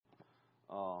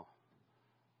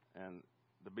And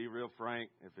to be real frank,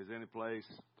 if there's any place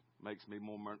makes me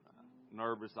more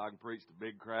nervous, I can preach to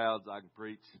big crowds, I can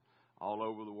preach all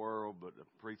over the world, but to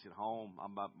preach at home,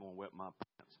 I'm about going to wet my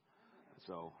pants.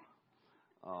 So,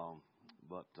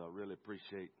 really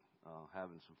appreciate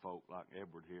having some folk like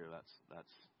Edward here. That's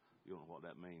you don't know what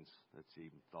that means. That you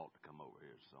even thought to come over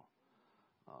here. So,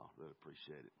 really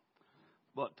appreciate it.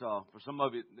 But for some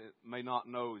of you that may not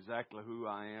know exactly who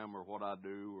I am or what I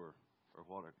do or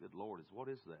what good Lord is, what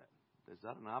is that? Is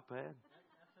that an iPad?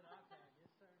 That's an iPad,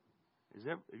 yes, sir.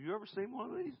 Have you ever seen one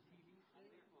of these?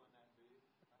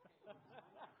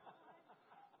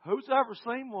 Who's ever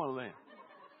seen one of them?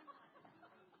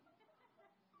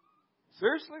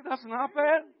 Seriously, that's an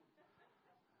iPad?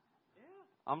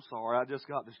 I'm sorry, I just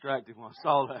got distracted when I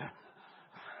saw that.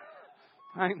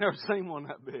 I ain't never seen one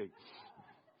that big.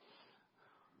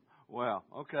 Well,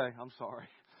 okay, I'm sorry.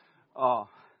 I'll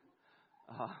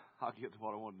get to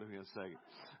what I want to do in a second.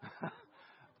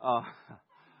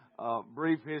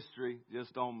 Brief history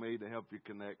just on me to help you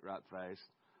connect right fast.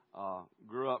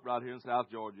 Grew up right here in South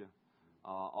Georgia.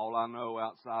 All I know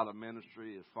outside of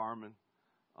ministry is farming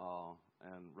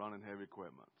and running heavy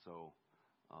equipment. So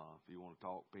if you want to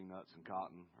talk peanuts and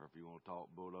cotton, or if you want to talk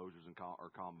bulldozers and or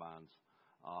combines,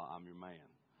 I'm your man.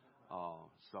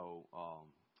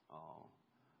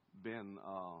 Been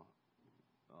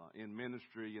in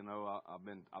ministry, I've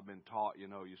been taught,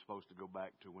 you're supposed to go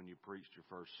back to when you preached your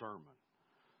first sermon.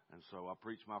 And so I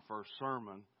preached my first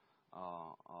sermon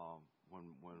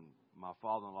when my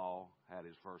father-in-law had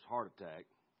his first heart attack,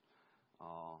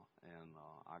 and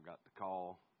I got the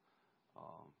call,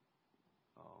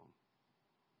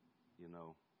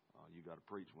 you got to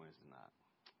preach Wednesday night.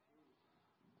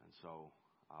 And so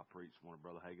I preached one of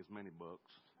Brother Hagen's many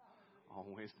books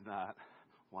on Wednesday night.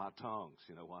 Why tongues?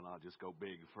 Why not just go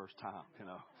big the first time?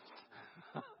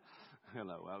 That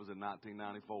was in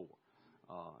 1994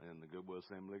 in the Goodwill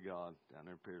Assembly of God down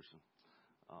there in Pearson.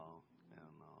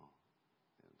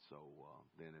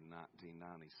 Then in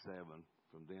 1997,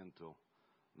 from then till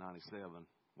 97,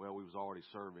 well, we was already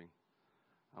serving.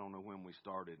 I don't know when we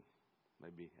started,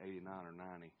 maybe 89 or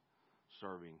 90,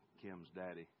 serving Kim's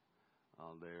daddy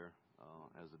there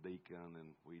as a deacon,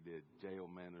 and we did jail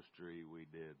ministry. We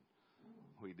did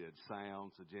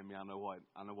sound. So Jimmy, I know what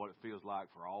it feels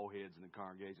like for all heads in the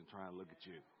congregation trying to look at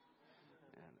you,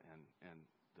 and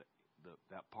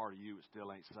that part of you that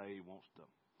still ain't saved wants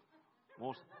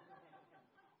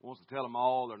to tell them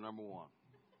all they're number one.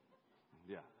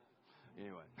 Yeah.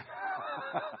 Anyway,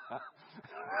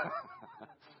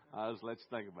 I'll just let you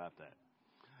think about that.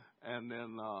 And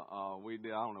then we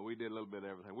did a little bit of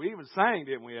everything. We even sang,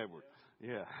 didn't we, Edward?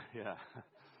 Yeah.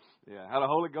 Had a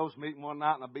Holy Ghost meeting one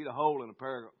night, and I beat a hole in a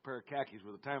pair of khakis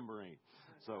with a tambourine.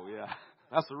 So yeah,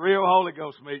 that's the real Holy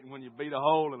Ghost meeting, when you beat a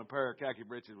hole in a pair of khaki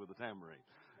breeches with a tambourine.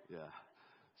 Yeah.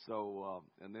 So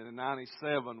and then in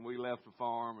 '97 we left the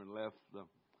farm and left the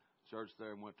church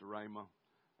there and went to RMAI,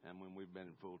 and when we've been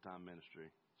in full-time ministry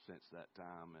since that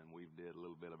time, and we've did a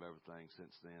little bit of everything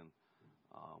since then.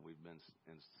 We've been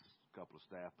in a couple of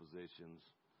staff positions.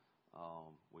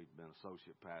 We've been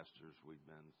associate pastors. We've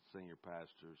been senior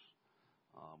pastors.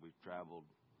 We've traveled.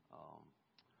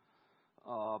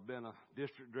 I've been a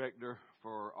district director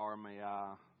for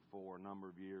RMAI for a number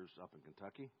of years up in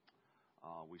Kentucky.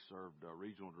 We served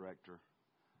regional director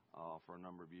for a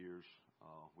number of years,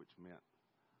 which meant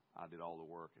I did all the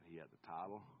work and he had the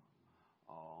title.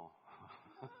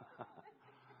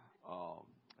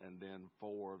 And then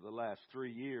for the last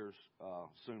 3 years,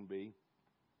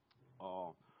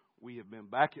 we have been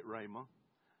back at RMAI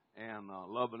and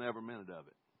loving every minute of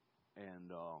it.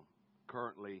 And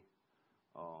currently,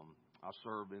 I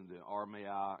serve in the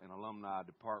RMAI and alumni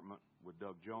department with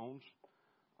Doug Jones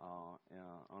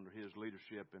under his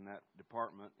leadership in that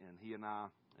department. And he and I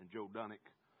and Joe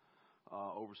Dunnick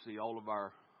oversee all of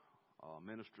our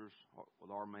ministers with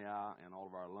RMAI and all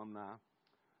of our alumni.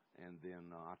 And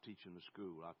then I teach in the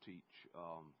school. I teach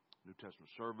New Testament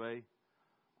survey.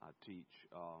 I teach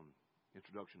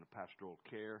introduction to pastoral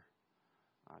care.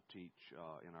 I teach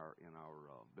in our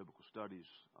biblical studies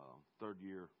third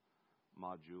year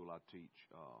module. I teach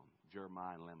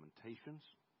Jeremiah and Lamentations,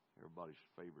 everybody's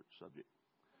favorite subject.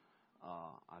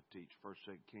 I teach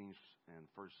 1st, 2nd Kings and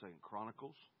 1st, 2nd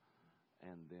Chronicles,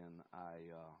 and then I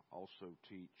also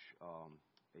teach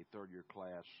a third year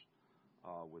class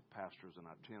with pastors and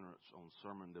itinerants on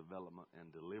sermon development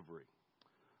and delivery.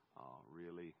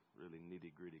 Really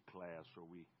nitty-gritty class where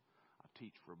I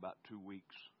teach for about 2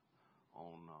 weeks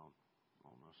on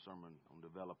a sermon on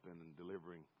developing and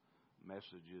delivering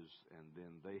messages, and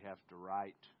then they have to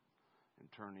write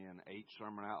and turn in 8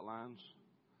 sermon outlines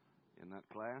in that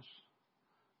class.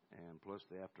 And plus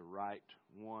they have to write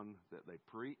one that they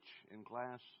preach in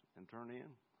class and turn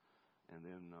in. And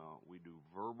then we do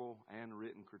verbal and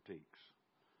written critiques.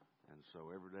 And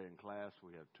so every day in class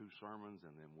we have 2 sermons,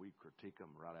 and then we critique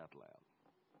them right out loud.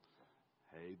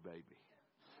 Hey, baby.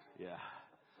 Yeah.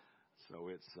 So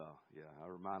it's, I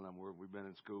remind them we've been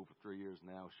in school for 3 years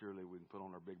now. Surely we can put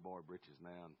on our big boy britches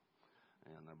now.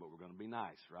 But we're going to be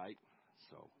nice, right?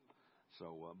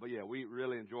 But yeah, we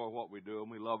really enjoy what we do,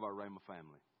 and we love our RMAI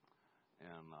family.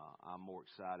 And I'm more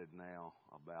excited now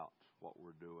about what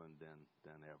we're doing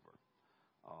than ever.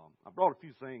 I brought a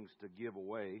few things to give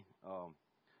away,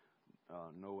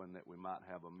 knowing that we might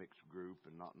have a mixed group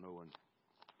and not knowing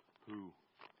who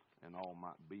and all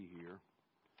might be here.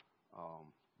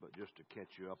 But just to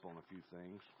catch you up on a few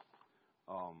things.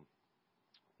 Our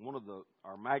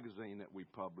magazine that we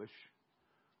publish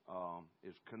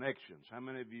is Connections. How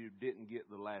many of you didn't get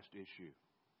the last issue?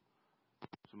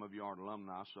 Some of you aren't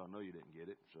alumni, so I know you didn't get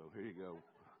it. So here you go.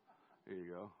 Here you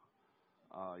go.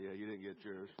 Yeah, you didn't get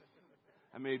yours.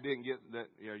 How many didn't get that?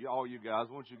 Yeah, all you guys,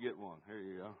 why don't you get one? Here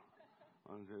you go.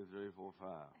 1, 2, 3, 4, 5.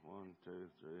 1, 2,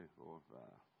 3, 4, 5.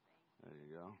 There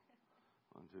you go.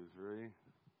 1, 2, 3.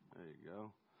 There you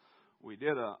go. We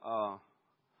did a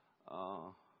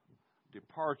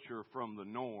departure from the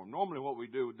norm. Normally what we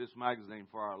do with this magazine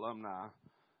for our alumni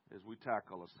is we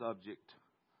tackle a subject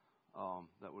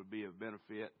that would be of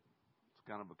benefit. It's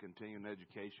kind of a continuing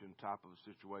education type of a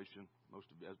situation,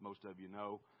 as most of you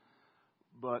know.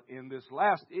 But in this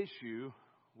last issue,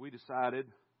 we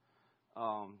decided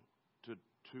to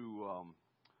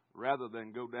rather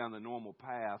than go down the normal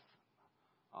path,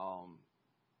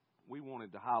 we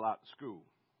wanted to highlight the school.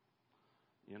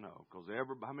 You know, because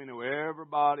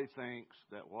everybody thinks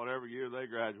that whatever year they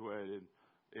graduated,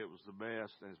 it was the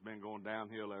best, and it's been going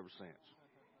downhill ever since.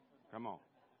 Come on,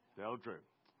 tell the truth.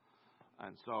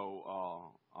 And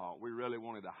so we really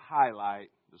wanted to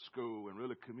highlight the school and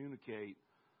really communicate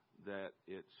that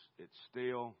it's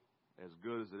still as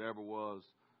good as it ever was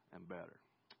and better.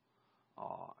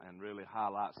 And really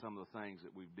highlight some of the things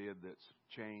that we did that's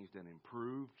changed and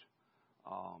improved.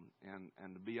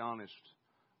 And to be honest,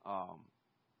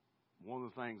 one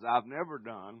of the things I've never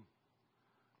done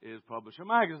is publish a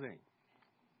magazine.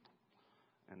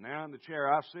 And now in the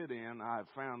chair I sit in, I have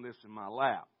found this in my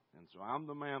lap. And so I'm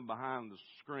the man behind the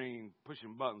screen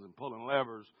pushing buttons and pulling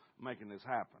levers, making this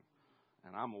happen.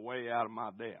 And I'm way out of my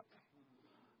depth.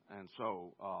 And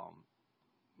so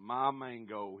my main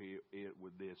goal here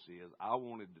with this is I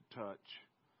wanted to touch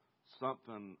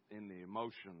something in the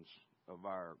emotions of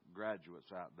our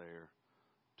graduates out there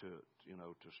to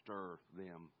stir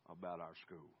them about our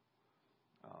school.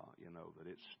 That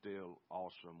it's still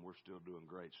awesome. We're still doing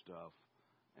great stuff.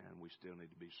 And we still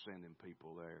need to be sending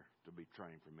people there to be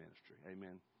trained for ministry.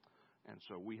 Amen. And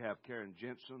so we have Karen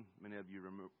Jensen. Many of you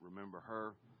remember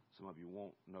her. Some of you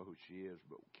won't know who she is.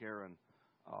 But Karen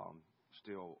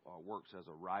still works as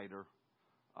a writer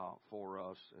for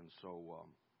us. And so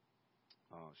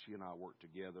she and I work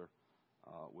together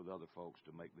with other folks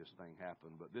to make this thing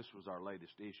happen. But this was our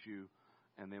latest issue.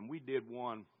 And then we did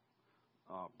one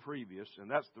previous. And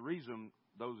that's the reason,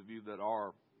 those of you that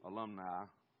are alumni,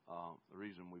 the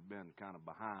reason we've been kind of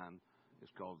behind is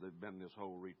because there's been this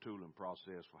whole retooling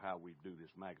process for how we do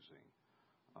this magazine.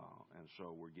 And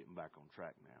so we're getting back on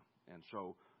track now. And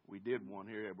so we did one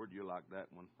here. Edward, you like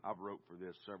that one? I've wrote for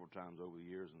this several times over the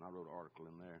years, and I wrote an article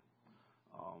in there.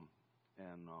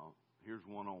 Here's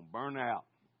one on burnout.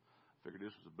 Figured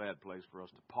this was a bad place for us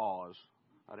to pause.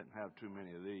 I didn't have too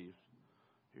many of these.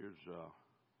 Here's,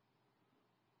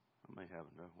 I may have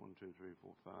enough. 1, 2, 3,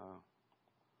 4, 5.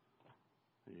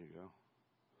 There you go.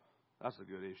 That's a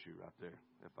good issue right there,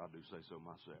 if I do say so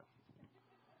myself.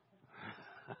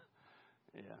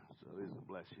 Yeah, so this will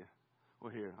bless you. Well,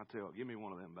 here, I tell you, give me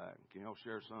one of them back. Can y'all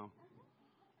share some?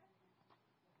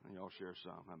 And y'all share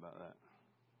some. How about that?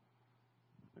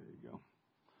 There you go.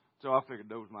 So I figured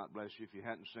those might bless you if you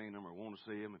hadn't seen them or want to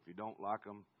see them. If you don't like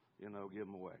them, give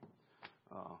them away.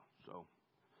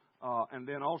 And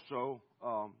then also,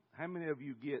 how many of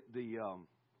you get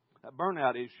that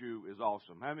burnout issue is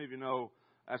awesome. How many of you know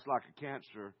that's like a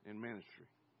cancer in ministry?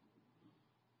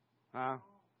 Huh?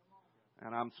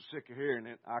 And I'm so sick of hearing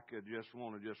it, I could just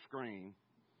want to just scream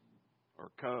or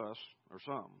cuss or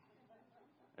something.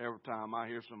 Every time I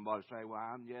hear somebody say, well,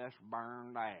 I'm just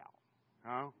burned out.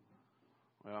 Huh?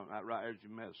 Well, that right there's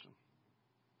your medicine.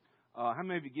 How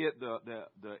many of you get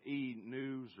the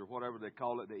e-news or whatever they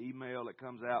call it, the email that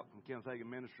comes out from Kenneth Hagin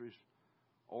Ministries?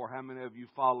 Or how many of you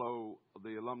follow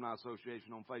the Alumni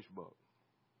Association on Facebook?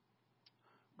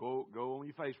 Go on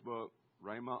your Facebook,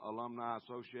 RMAI Alumni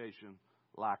Association.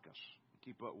 like us,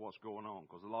 keep up with what's going on.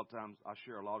 Because a lot of times I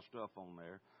share a lot of stuff on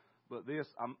there. But this,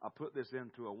 I put this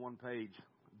into a one-page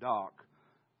doc,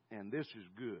 and this is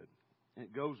good. And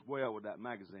it goes well with that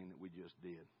magazine that we just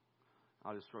did.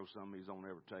 I'll just throw some of these on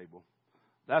every table.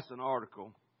 That's an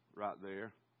article right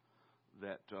there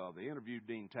that they interviewed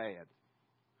Dean Tadd,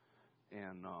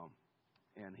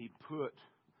 and he put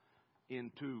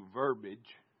into verbiage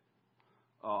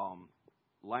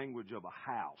language of a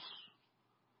house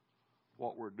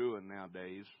what we're doing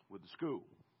nowadays with the school.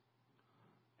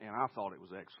 And I thought it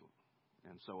was excellent.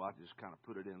 And so I just kind of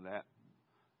put it in that.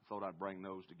 Thought I'd bring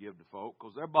those to give to folk,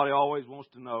 because everybody always wants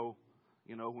to know,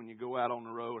 you know, when you go out on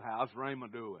the road, how's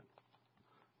RMAI doing?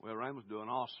 Well, RMAI's doing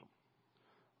awesome.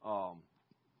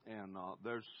 And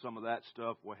there's some of that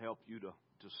stuff will help you to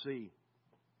see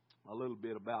a little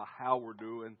bit about how we're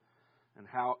doing and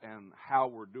how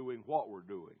we're doing what we're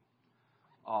doing.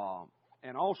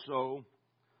 And also,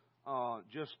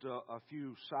 just a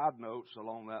few side notes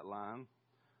along that line.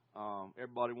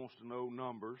 Everybody wants to know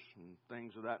numbers and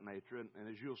things of that nature. And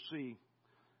as you'll see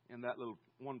in that little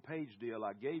one-page deal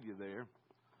I gave you there,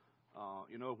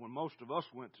 you know, when most of us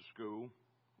went to school,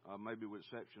 maybe with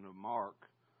the exception of Mark,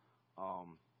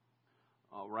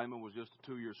 RMAI was just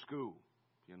a 2-year school.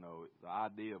 You know, the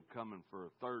idea of coming for a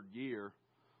third year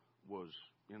was,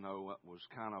 you know, was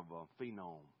kind of a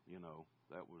phenom. You know,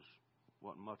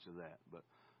 wasn't much of that. But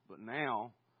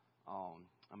now,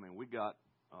 I mean,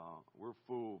 we're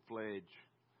full-fledged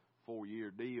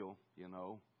 4-year deal. You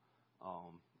know,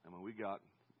 I mean, we got,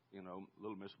 you know,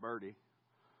 little Miss Birdie.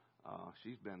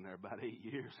 She's been there about 8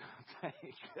 years, I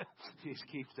think. She just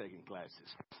keeps taking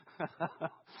classes. I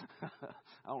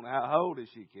don't know, how old is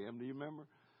she, Kim? Do you remember?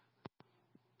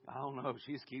 I don't know.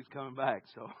 She just keeps coming back.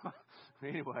 So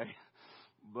anyway,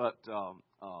 but,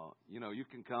 you know, you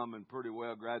can come and pretty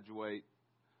well graduate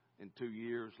in 2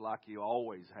 years like you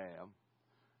always have.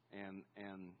 And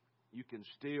you can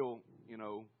still, you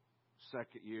know,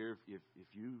 second year, if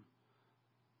you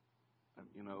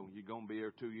know, you're going to be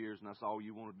here 2 years and that's all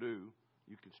you want to do,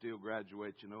 you can still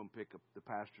graduate, you know, and pick up the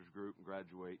pastor's group and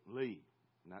graduate and leave.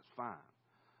 And that's fine.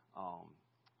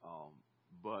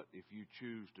 But if you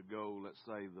choose to go, let's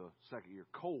say, the second year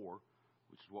core,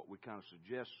 which is what we kind of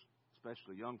suggest,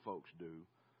 especially young folks do,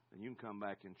 then you can come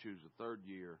back and choose the third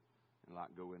year and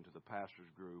like go into the pastor's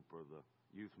group or the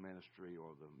youth ministry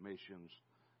or the missions.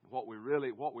 What we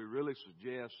really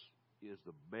suggest is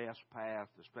the best path,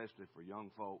 especially for young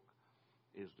folk,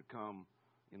 is to come,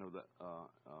 you know,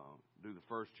 do the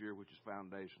first year, which is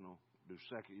foundational, do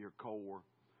second year core,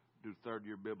 do third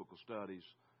year biblical studies,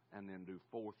 and then do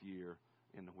fourth year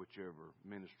in whichever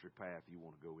ministry path you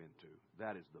want to go into.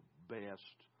 That is the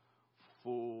best,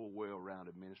 full,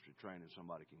 well-rounded ministry training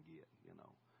somebody can get, you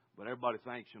know. But everybody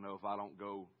thinks, you know, if I don't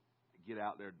go get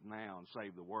out there now and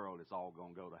save the world, it's all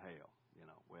going to go to hell, you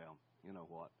know. Well, you know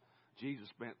what? Jesus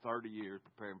spent 30 years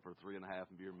preparing for a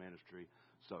 3.5-year ministry,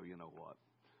 so you know what?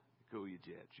 Cool your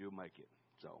jets, you'll make it.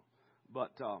 So,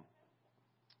 but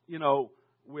you know,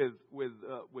 with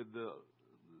the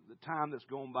time that's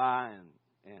gone by,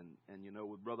 and you know,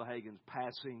 with Brother Hagin's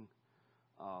passing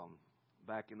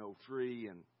back in 2003,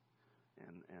 and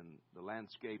the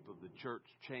landscape of the church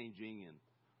changing,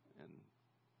 and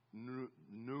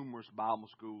numerous Bible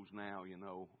schools now, you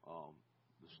know,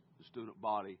 the student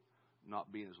body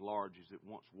not being as large as it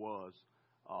once was,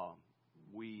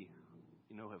 we,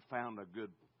 you know, have found a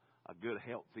good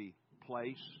healthy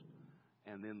place.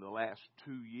 And in the last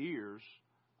 2 years,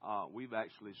 we've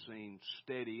actually seen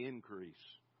steady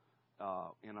increase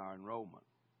in our enrollment,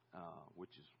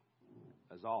 which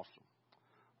is awesome.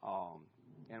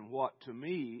 And what to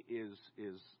me is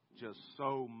just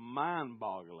so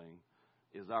mind-boggling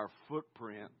is our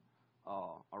footprint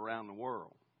around the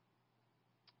world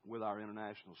with our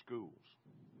international schools.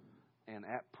 And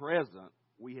at present,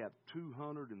 we have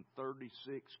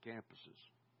 236 campuses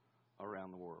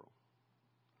around the world.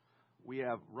 We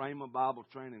have RMAI Bible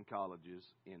training colleges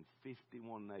in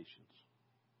 51 nations.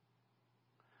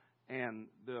 And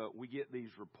we get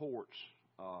these reports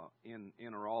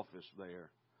in our office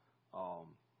there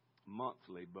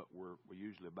monthly, but we're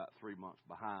usually about 3 months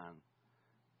behind.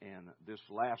 And this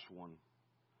last one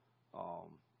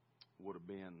would have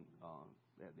been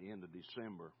at the end of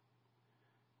December.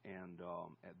 And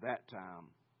at that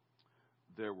time,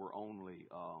 there were only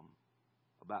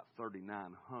about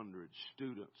 3,900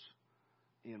 students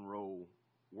enrolled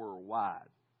worldwide.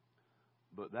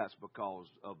 But that's because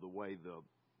of the way the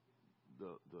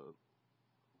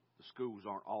schools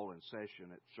aren't all in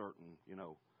session at certain, you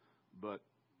know. But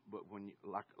when you,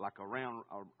 like around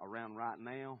right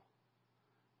now,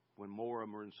 when more of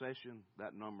them are in session,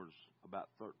 that number's about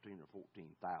 13 or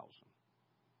 14,000.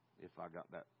 If I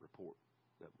got that report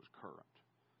that was current.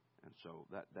 And so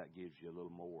that gives you a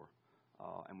little more.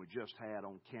 And we just had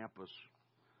on campus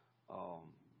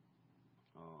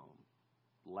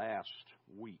last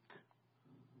week,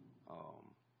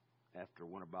 after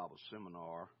Winter Bible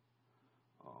Seminar,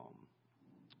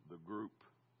 the group,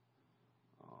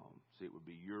 it would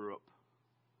be Europe,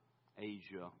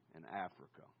 Asia, and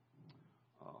Africa.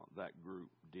 That group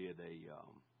did a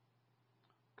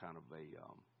kind of a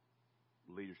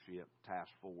leadership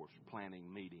task force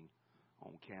planning meeting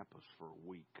on campus for a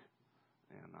week.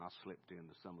 And I slipped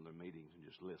into some of their meetings and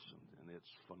just listened. And it's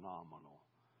phenomenal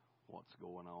what's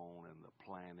going on, and the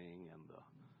planning, and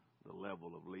the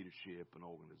level of leadership and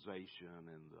organization.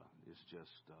 And it's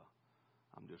just,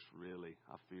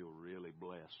 I feel really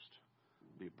blessed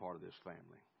to be a part of this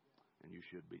family. And you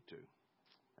should be too.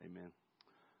 Amen.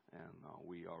 And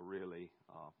we are really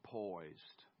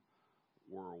poised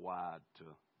worldwide to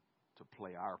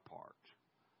play our part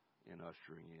in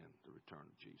ushering in the return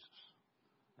of Jesus.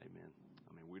 Amen.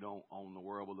 I mean, we don't own the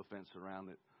world with a fence around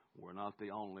it. We're not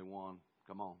the only one.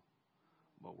 Come on.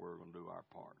 But we're going to do our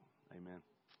part. Amen.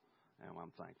 And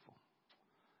I'm thankful.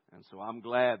 And so I'm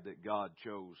glad that God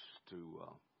chose to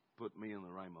put me in the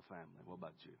RMAI family. What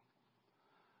about you?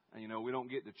 And, you know, we don't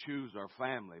get to choose our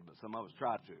family, but some of us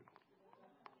try to.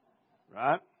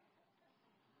 Right?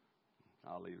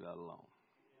 I'll leave that alone.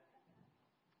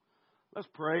 Let's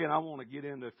pray, and I want to get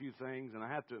into a few things. And I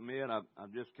have to admit,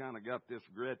 I've just kind of got this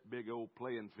great big old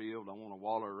playing field I want to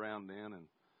waller around in and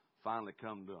finally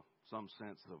come to some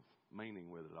sense of meaning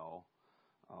with it all.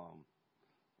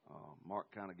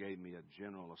 Mark kind of gave me a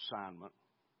general assignment,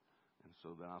 and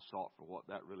so then I sought for what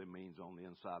that really means on the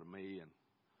inside of me, and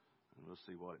we'll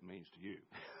see what it means to you.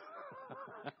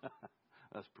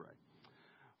 Let's pray.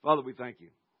 Father, we thank you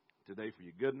today for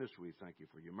your goodness. We thank you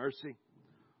for your mercy.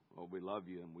 Lord, we love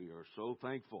you, and we are so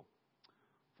thankful,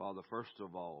 Father, first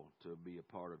of all, to be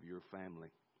a part of your family.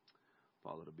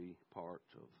 Father, to be part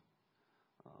of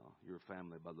your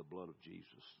family by the blood of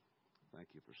Jesus. Thank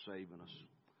you for saving us,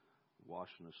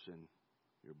 washing us in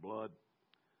your blood.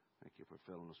 Thank you for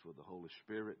filling us with the Holy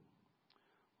Spirit.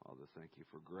 Father, thank you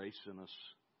for gracing us,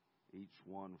 each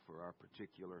one for our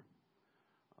particular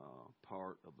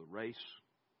part of the race,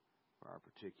 for our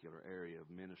particular area of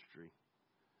ministry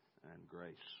and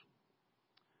grace.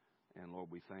 And Lord,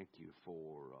 we thank you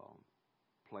for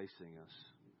placing us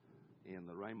in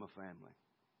the RMAI family.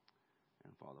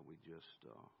 And Father, we just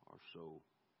are so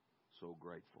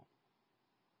grateful.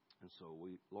 And so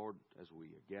we, Lord, as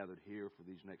we are gathered here for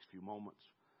these next few moments,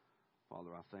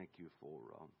 Father, I thank you for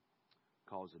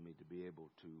causing me to be able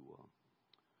to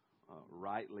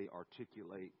rightly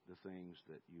articulate the things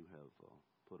that you have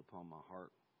put upon my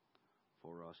heart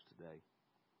for us today.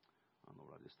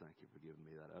 Lord, I just thank you for giving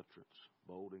me that utterance,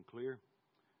 bold and clear.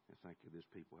 And thank you this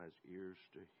people has ears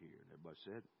to hear. And everybody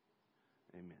said,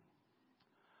 amen.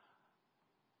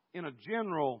 In a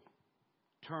general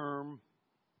term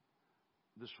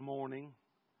this morning,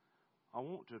 I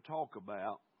want to talk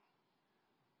about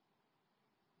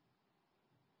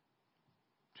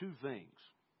two things.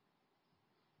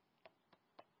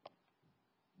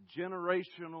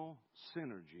 Generational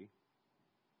synergy,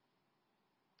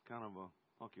 kind of a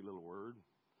funky little word.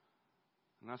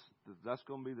 And that's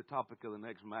going to be the topic of the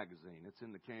next magazine. It's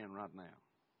in the can right now.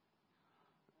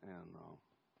 And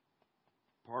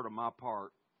part of my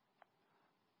part,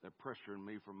 they're pressuring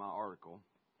me for my article.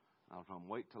 I'm going to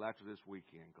wait till after this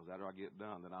weekend, because after I get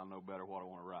done, then I'll know better what I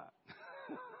want to write.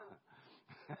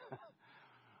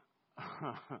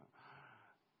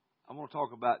 I'm going to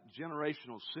talk about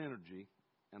generational synergy,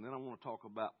 and then I want to talk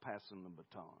about passing the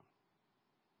baton.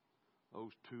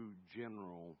 Those two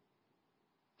general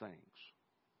things.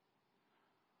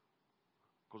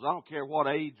 Because I don't care what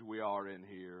age we are in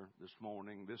here this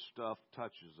morning, this stuff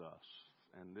touches us.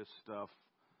 And this stuff,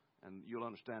 and you'll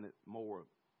understand it more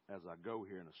as I go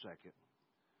here in a second.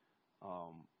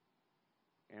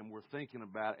 And we're thinking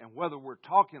about it, and whether we're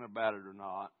talking about it or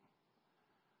not,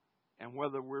 and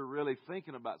whether we're really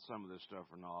thinking about some of this stuff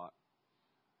or not,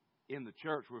 in the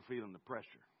church we're feeling the pressure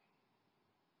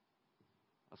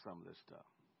of some of this stuff.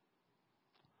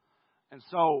 And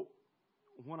so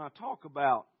when I talk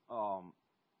about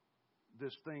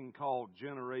this thing called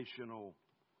generational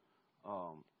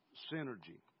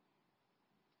synergy,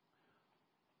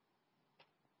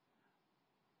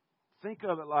 think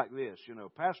of it like this. You know,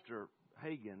 Pastor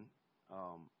Hagan,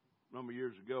 a number of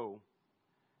years ago,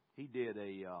 he did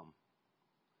a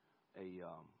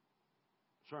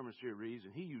sermon series,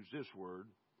 and he used this word,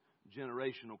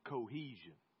 generational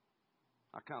cohesion.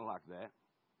 I kind of like that.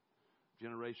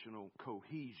 generational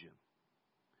cohesion.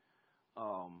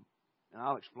 And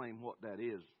I'll explain what that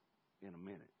is in a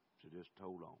minute, so just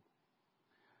hold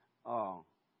on.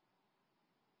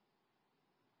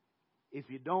 If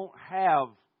you don't have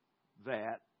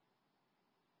that,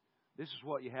 this is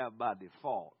what you have by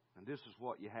default, and this is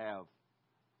what you have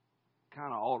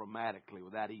kind of automatically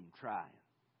without even trying.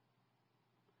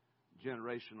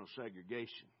 Generational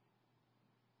segregation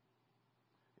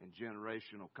and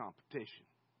generational competition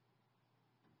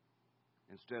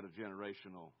instead of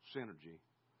generational synergy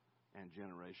and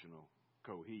generational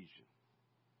cohesion.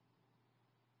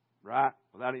 Right?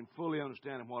 Without even fully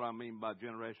understanding what I mean by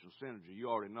generational synergy, you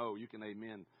already know you can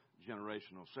amen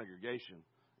generational segregation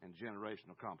and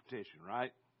generational competition,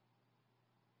 right?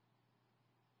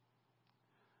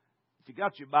 If you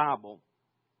got your Bible,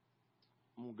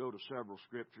 I'm going to go to several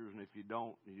scriptures, and if you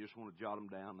don't, you just want to jot them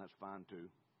down, that's fine too.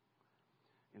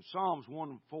 In Psalms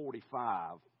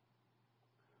 145,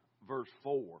 verse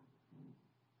 4,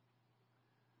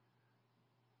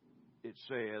 it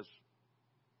says,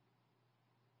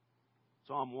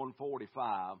 Psalm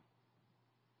 145,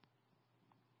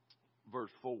 verse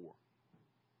 4.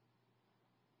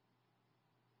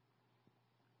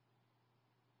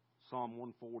 Psalm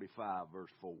 145, verse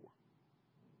 4.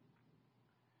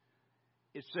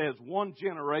 It says, one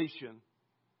generation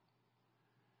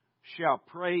shall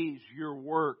praise your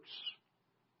works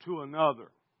to another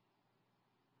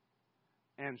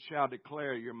and shall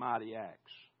declare your mighty acts.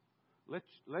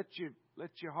 Let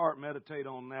your heart meditate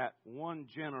on that. One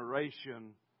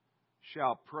generation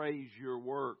shall praise your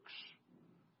works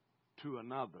to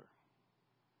another.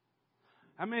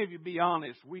 How many of you, be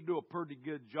honest, we do a pretty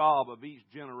good job of each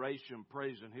generation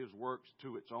praising His works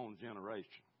to its own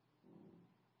generation?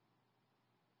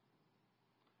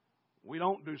 We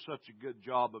don't do such a good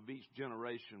job of each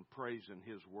generation praising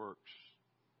His works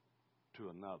to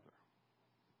another.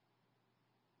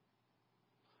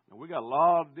 Now, we got a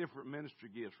lot of different ministry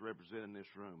gifts represented in this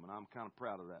room, and I'm kind of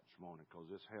proud of that this morning because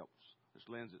this helps. This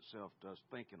lends itself to us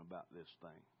thinking about this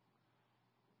thing.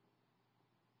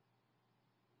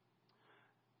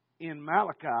 In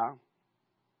Malachi,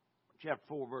 chapter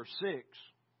 4, verse 6,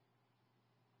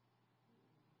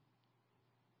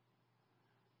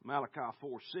 Malachi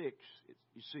 4:6,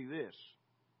 you see this.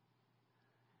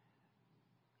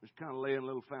 Just kind of laying a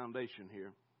little foundation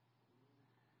here.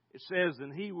 It says,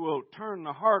 and He will turn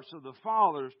the hearts of the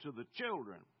fathers to the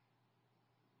children.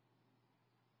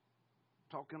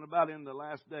 Talking about in the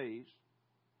last days.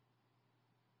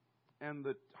 And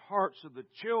the hearts of the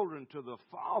children to the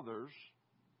fathers,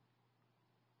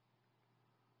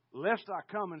 lest I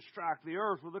come and strike the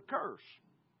earth with a curse.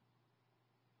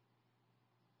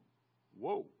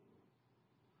 Whoa.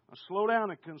 Now slow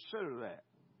down and consider that.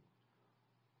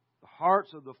 The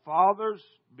hearts of the fathers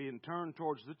being turned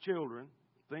towards the children.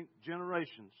 Think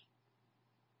generations.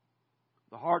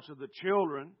 The hearts of the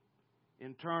children,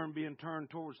 in turn, being turned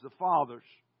towards the fathers.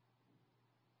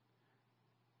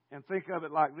 And think of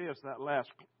it like this, that last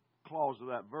clause of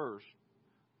that verse.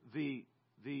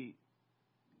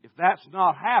 If that's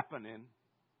not happening,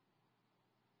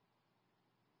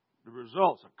 the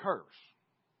result's a curse.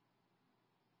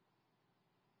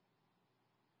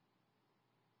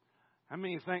 How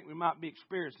many think we might be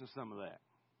experiencing some of that?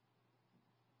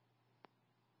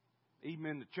 Even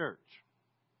in the church.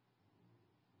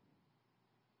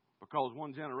 Because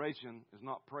one generation is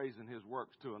not praising His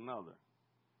works to another.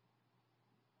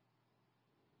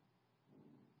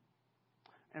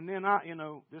 And then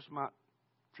this might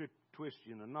twist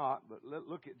you in a knot, but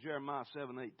look at Jeremiah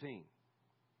 7:18.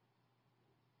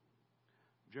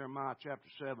 Jeremiah chapter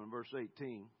 7, verse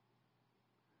 18.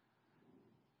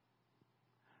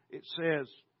 It says,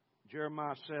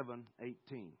 Jeremiah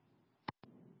 7:18.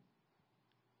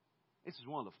 This is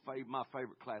one of my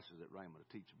favorite classes at Rhema, to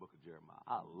teach the book of Jeremiah.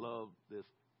 I love this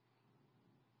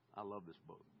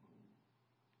book.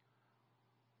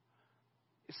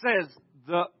 It says,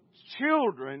 the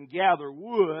children gather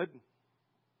wood,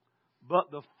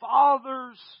 but the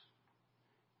fathers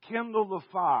kindle the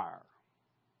fire.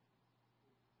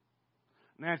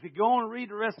 Now, if you go and read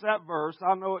the rest of that verse,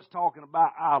 I know it's talking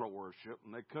about idol worship,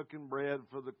 and they're cooking bread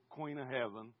for the Queen of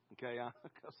Heaven. Okay,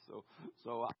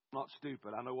 so I'm not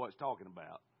stupid. I know what it's talking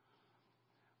about.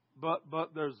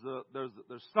 But there's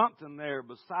something there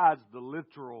besides the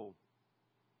literal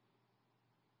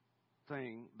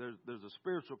thing. There's a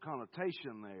spiritual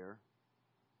connotation there,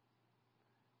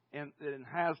 and it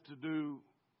has to do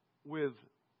with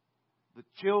the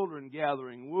children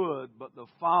gathering wood, but the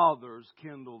fathers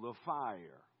kindle the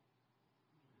fire.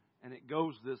 And it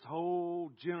goes this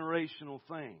whole generational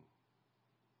thing.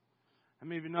 How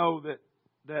many of you know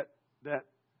that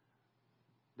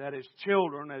that as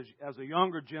children, as a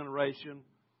younger generation,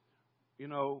 you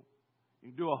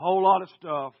can do a whole lot of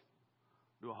stuff,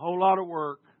 do a whole lot of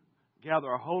work,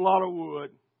 gather a whole lot of wood,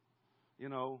 a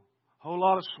whole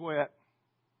lot of sweat,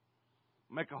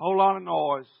 make a whole lot of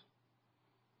noise.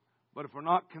 But if we're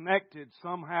not connected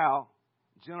somehow,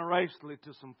 generationally,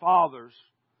 to some fathers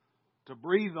to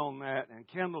breathe on that and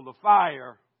kindle the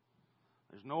fire,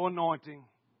 there's no anointing.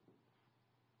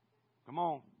 Come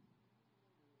on.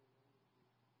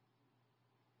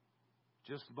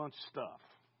 Just a bunch of stuff.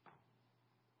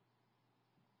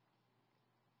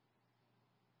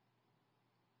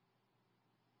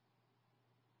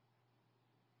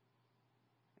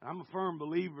 I'm a firm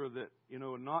believer that,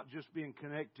 not just being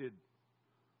connected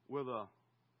with a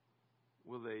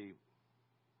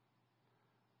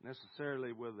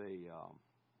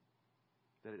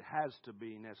that it has to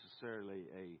be necessarily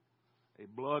a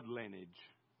blood lineage,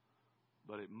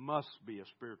 but it must be a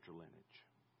spiritual lineage.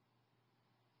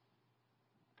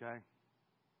 Okay?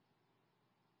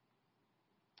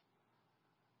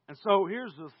 And so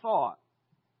here's the thought.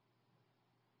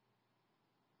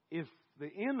 If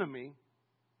the enemy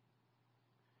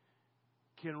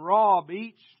can rob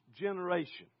each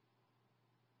generation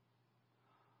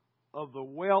of the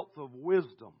wealth of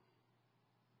wisdom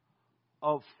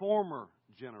of former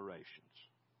generations,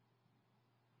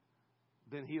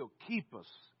 then he'll keep us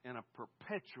in a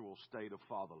perpetual state of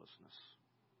fatherlessness.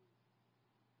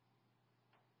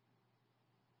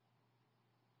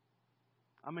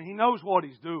 I mean, he knows what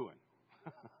he's doing.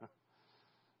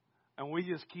 And we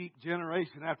just keep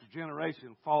generation after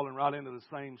generation falling right into the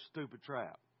same stupid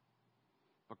trap.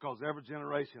 Because every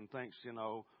generation thinks,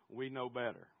 we know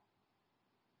better.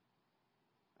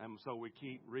 And so we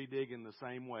keep redigging the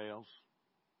same wells.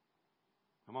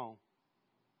 Come on.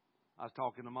 I was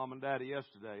talking to Mom and Daddy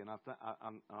yesterday, and I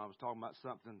was talking about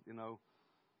something,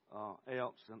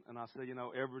 else. And I said,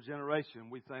 every generation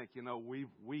we think,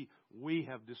 we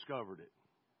have discovered it.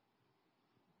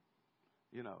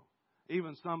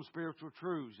 Even some spiritual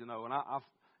truths, and I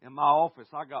in my office,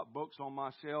 I got books on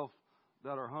my shelf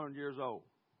that are 100 years old.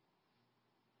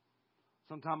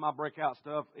 Sometimes I break out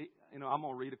stuff. I'm going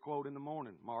to read a quote in the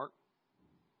morning, Mark,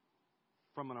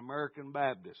 from an American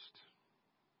Baptist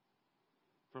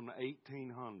from the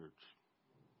 1800s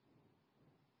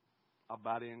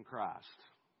about in Christ.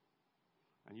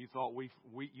 And you thought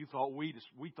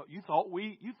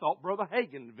Brother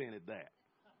Hagin invented that.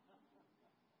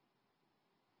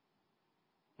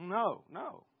 No.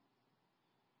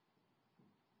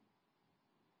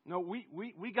 No,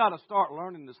 we got to start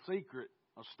learning the secret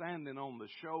of standing on the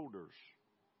shoulders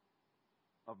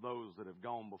of those that have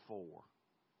gone before,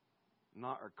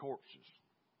 not our corpses.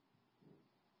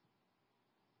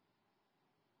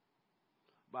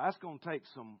 But that's going to take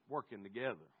some working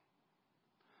together.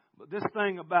 But this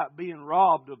thing about being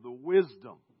robbed of the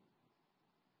wisdom.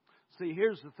 See,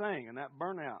 here's the thing, in that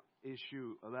burnout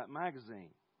issue of that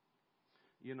magazine,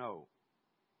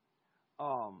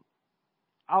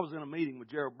 I was in a meeting with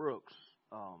Gerald Brooks.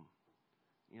 How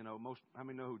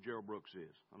many know who Gerald Brooks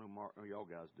is? I know y'all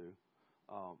guys do.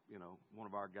 One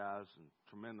of our guys and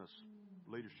tremendous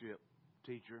leadership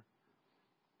teacher.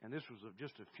 And this was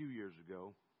just a few years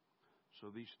ago, so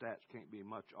these stats can't be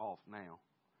much off now.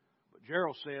 But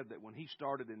Gerald said that when he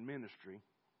started in ministry,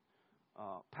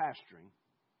 pastoring,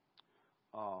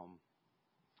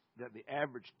 that the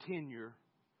average tenure,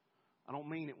 I don't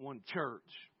mean at one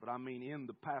church, but I mean in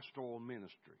the pastoral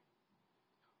ministry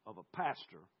of a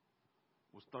pastor,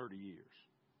 was 30 years.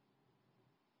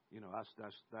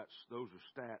 Those are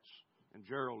stats, and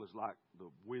Gerald is like the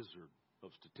wizard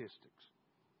of statistics.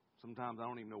 Sometimes I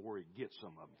don't even know where he gets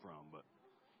some of them from, but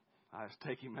I just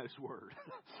take him at his word.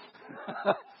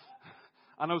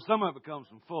 I know some of it comes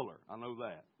from Fuller. I know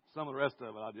that. Some of the rest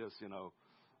of it, I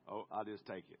just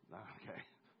take it. Okay,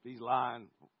 if he's lying,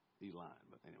 he's lying.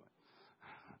 But anyway.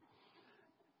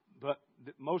 But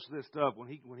most of this stuff, when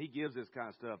he gives this kind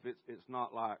of stuff, it's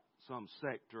not like some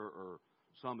sector or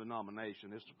some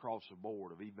denomination. It's across the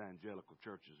board of evangelical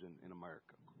churches in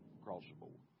America, across the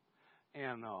board.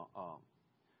 And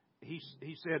he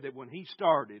said that when he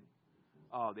started,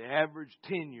 the average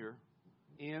tenure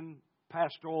in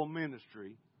pastoral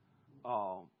ministry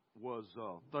was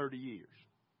 30 years.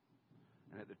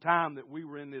 And at the time that we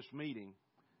were in this meeting,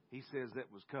 he says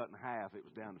that was cut in half. It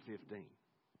was down to 15.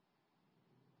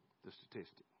 The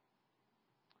statistic.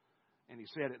 And he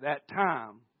said at that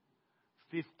time,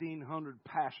 1,500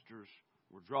 pastors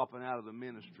were dropping out of the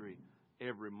ministry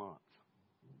every month.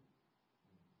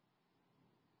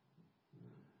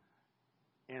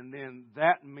 And then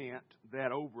that meant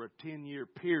that over a 10-year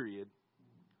period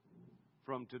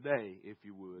from today, if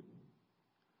you would,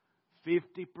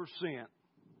 50%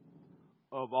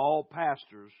 of all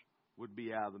pastors would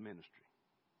be out of the ministry.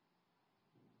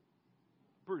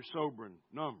 Pretty sobering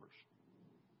numbers.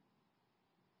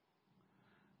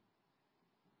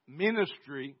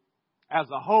 Ministry as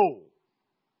a whole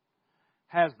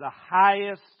has the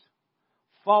highest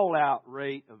fallout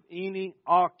rate of any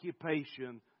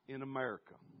occupation in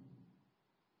America.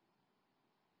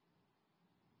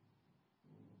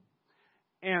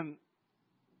 And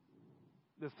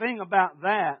the thing about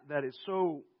that is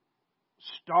so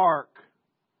stark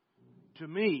to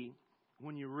me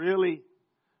when you really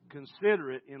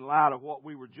consider it in light of what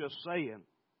we were just saying.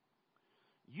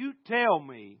 You tell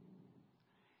me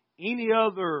any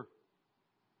other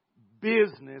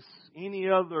business, any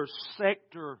other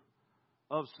sector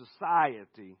of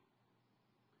society,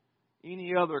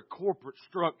 any other corporate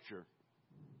structure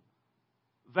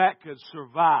that could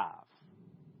survive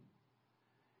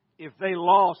if they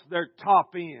lost their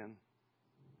top end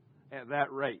at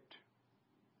that rate.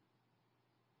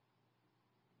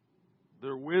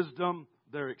 Their wisdom,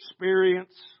 their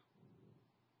experience.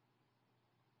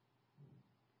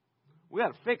 We got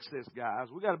to fix this, guys.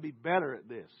 We got to be better at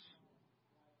this.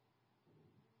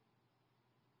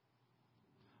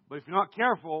 But if you're not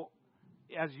careful,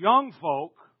 as young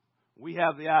folk, we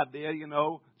have the idea,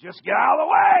 just get out of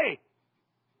the way.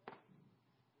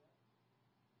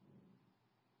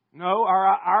 No,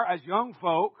 as young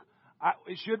folk,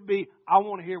 it should be, I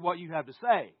want to hear what you have to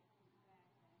say.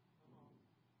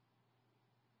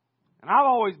 And I've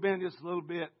always been just a little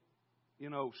bit,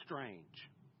 strange.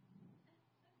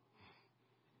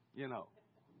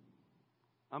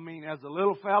 I mean, as a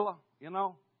little fella,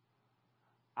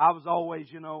 I was always,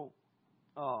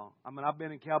 I've been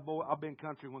I've been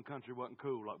country when country wasn't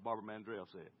cool, like Barbara Mandrell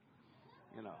said.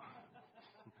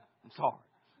 I'm sorry.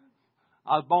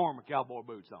 I was born with cowboy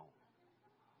boots on.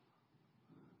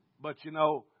 But,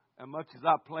 as much as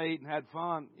I played and had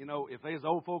fun, if there's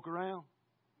old folk around,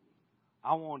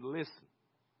 I wanted to listen.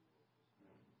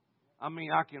 I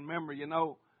mean, I can remember,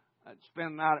 I'd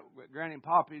spend the night at Granny and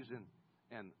Poppy's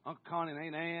and Uncle Connie and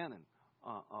Aunt Ann and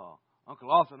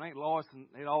Uncle Arthur and Aunt Lois, and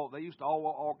they used to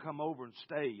all come over and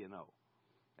stay,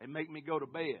 They'd make me go to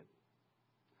bed.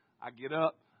 I'd get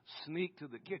up, sneak to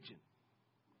the kitchen,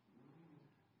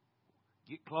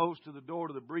 get close to the door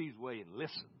to the breezeway and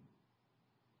listen.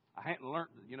 I hadn't learned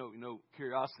that,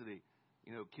 curiosity,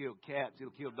 kill cats,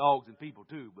 it'll kill dogs and people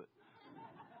too, but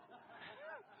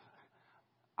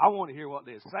I want to hear what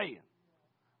they're saying.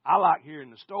 I like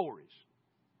hearing the stories,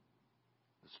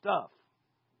 the stuff.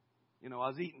 I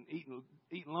was eating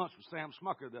lunch with Sam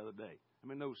Smucker the other day.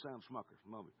 Know Sam Smucker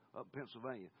from up in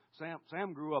Pennsylvania.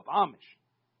 Sam grew up Amish,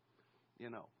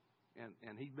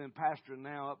 and he's been pastoring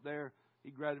now up there. He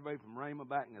graduated from RMAI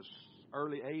back in his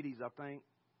early 80s, I think,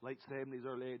 late 70s,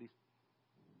 early 80s.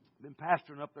 Been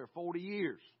pastoring up there 40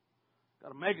 years.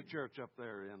 Got a mega church up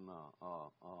there in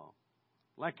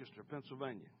Lancaster,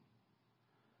 Pennsylvania.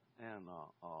 And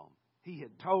he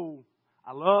had told,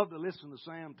 I love to listen to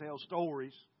Sam tell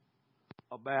stories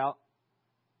about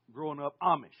growing up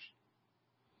Amish.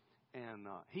 And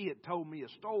he had told me a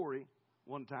story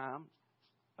one time,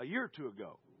 a year or two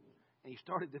ago. And he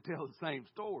started to tell the same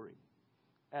story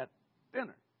at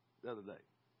dinner the other day.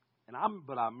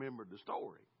 But I remembered the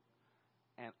story.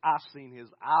 And I seen his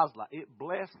eyes it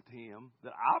blessed him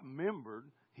that I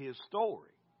remembered his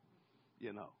story,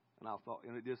 And I thought,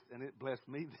 and it blessed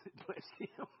me that it blessed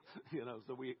him,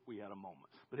 So we had a moment.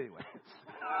 But anyway.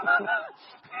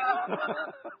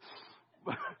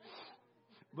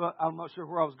 but I'm not sure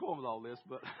where I was going with all this,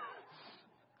 but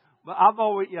I've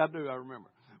always, I remember.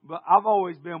 But I've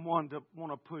always been one to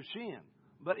want to push in.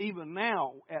 But even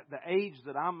now, at the age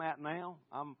that I'm at now,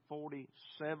 I'm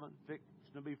 47, fixing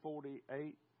to be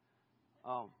 48.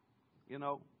 On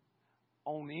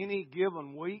any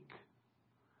given week,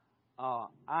 I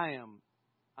am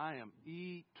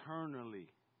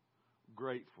eternally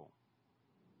grateful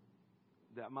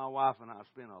that my wife and I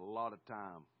spend a lot of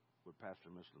time with Pastor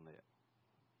Miss Lynette.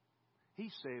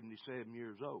 He's 77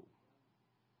 years old.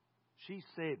 She's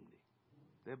 70.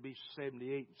 They'll be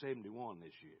 78 and 71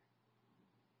 this year.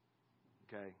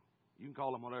 Okay, you can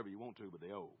call them whatever you want to, but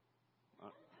they're old.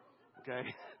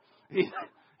 Okay,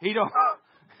 they don't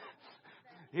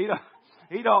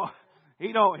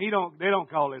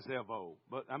call themselves old,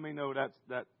 but no,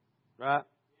 that's right.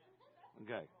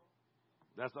 Okay,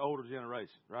 that's the older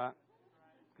generation, right?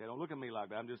 Okay, don't look at me like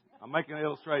that. I'm making an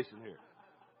illustration here.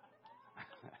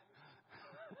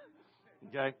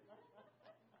 Okay,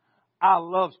 I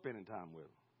love spending time with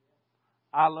them.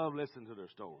 I love listening to their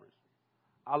stories.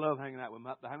 I love hanging out with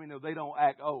them. They don't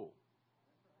act old.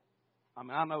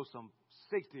 I know some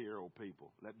 60-year-old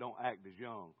people that don't act as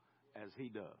young as he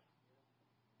does.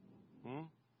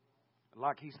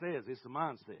 Like he says, it's the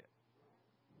mindset.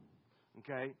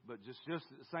 Okay? But just at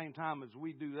the same time as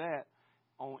we do that,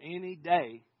 on any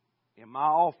day in my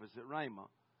office at RMAI,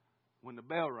 when the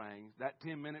bell rings, that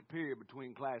 10-minute period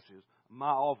between classes, my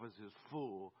office is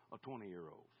full of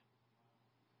 20-year-olds.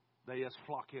 They just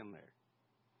flock in there.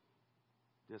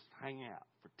 Just hang out.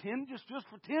 Just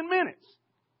for 10 minutes.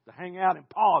 To hang out and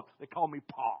pause. They call me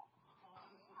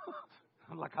Pa.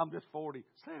 I'm like, I'm just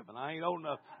 47. I ain't old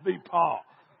enough to be Pa.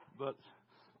 But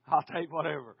I'll take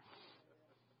whatever.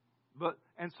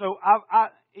 And so I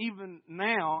even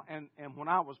now, and when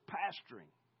I was pastoring,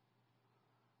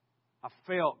 I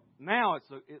felt, now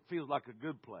it feels like a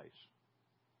good place.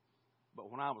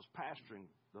 But when I was pastoring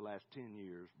the last 10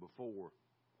 years before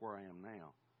where I am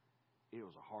now, it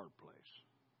was a hard place.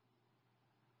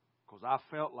 Because I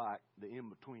felt like the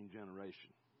in-between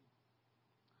generation.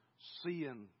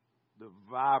 Seeing the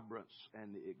vibrance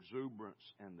and the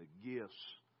exuberance and the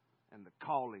gifts and the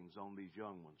callings on these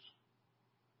young ones.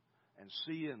 And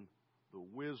seeing the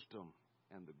wisdom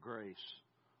and the grace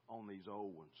on these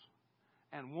old ones.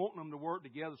 And wanting them to work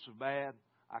together so bad,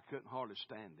 I couldn't hardly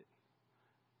stand it.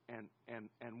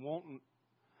 And wanting,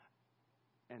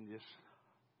 and just,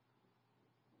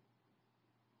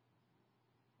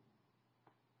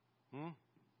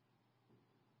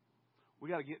 we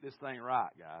got to get this thing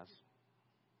right, guys.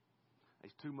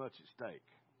 There's too much at stake.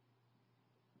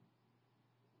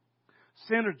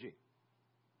 Synergy.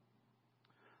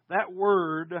 That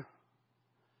word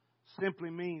simply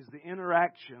means the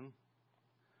interaction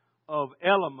of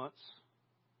elements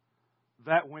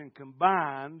that, when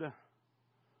combined,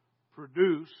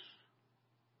 produce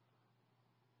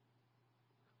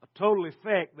a total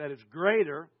effect that is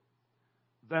greater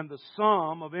than the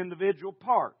sum of individual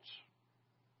parts.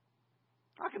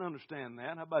 I can understand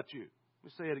that. How about you? Let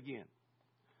me say it again.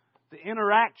 The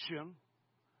interaction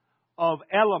of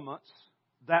elements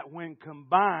that, when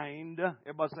combined,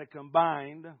 everybody say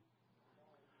combined,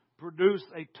 produce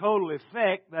a total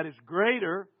effect that is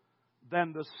greater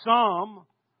than the sum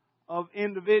of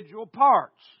individual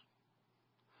parts.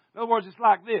 In other words, it's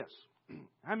like this.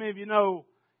 How many of you know,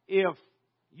 if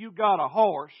you got a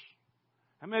horse,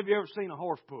 how many of you ever seen a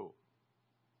horse pull?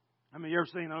 How many of you ever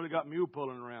seen, they got mule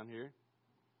pulling around here?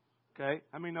 Okay.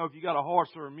 How many know if you got a horse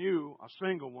or a mule, a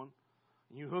single one,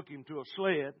 and you hook him to a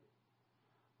sled,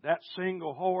 that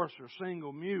single horse or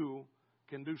single mule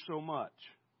can do so much.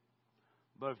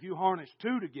 But if you harness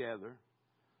two together,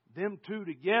 them two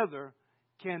together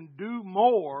can do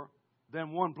more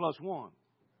than 1 + 1.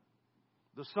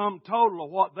 The sum total of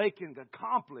what they can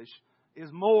accomplish is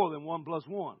more than 1 +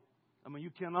 1. I mean, you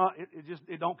cannot,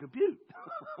 it don't compute.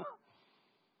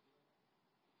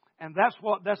 And that's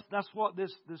what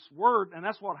this word, and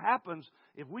that's what happens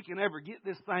if we can ever get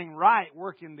this thing right,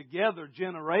 working together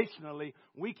generationally,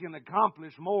 we can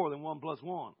accomplish more than 1 +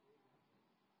 1.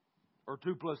 Or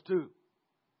 2 + 2.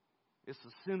 It's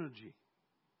a synergy.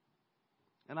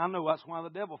 And I know that's why the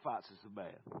devil fights us so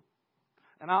bad.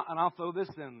 And I'll throw this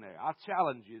in there. I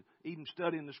challenge you, even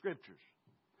studying the Scriptures.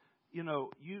 You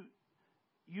know,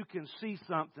 you can see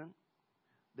something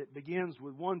that begins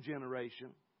with one generation,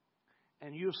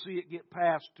 and you'll see it get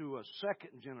passed to a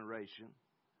second generation,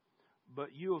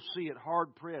 but you'll see it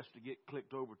hard-pressed to get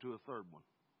clicked over to a third one.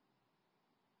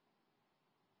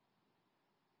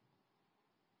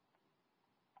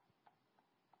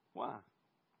 Why?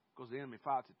 Because the enemy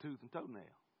fights it tooth and toenail.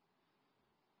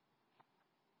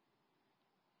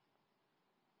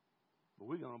 But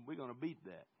we're gonna beat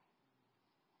that.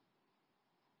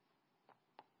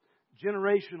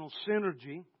 Generational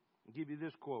synergy, I'll give you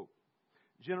this quote.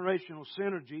 Generational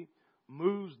synergy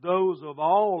moves those of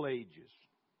all ages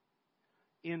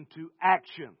into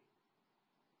action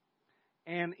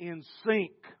and in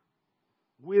sync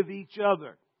with each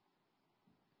other.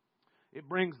 It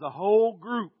brings the whole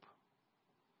group,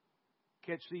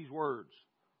 catch these words,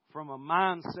 from a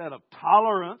mindset of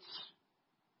tolerance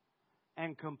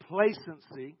and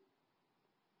complacency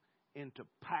into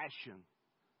passion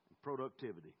and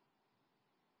productivity.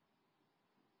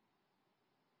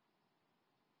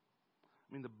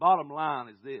 I mean, the bottom line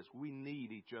is this: we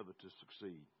need each other to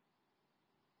succeed.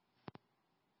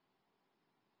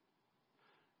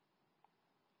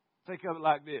 Think of it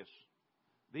like this.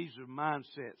 These are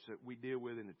mindsets that we deal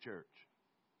with in the church.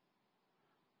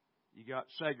 You got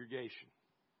segregation.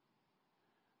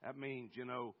 That means,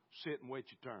 sit and wait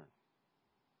your turn.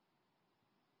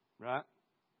 Right?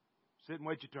 Sit and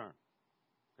wait your turn.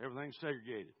 Everything's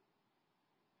segregated.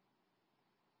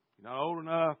 You're not old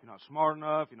enough, you're not smart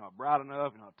enough, you're not bright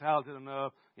enough, you're not talented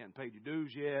enough, you haven't paid your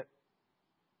dues yet.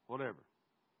 whatever.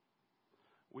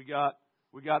 We got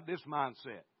this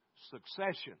mindset,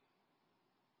 succession.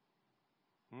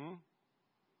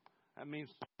 That means,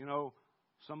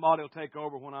 somebody will take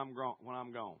over when I'm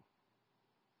gone.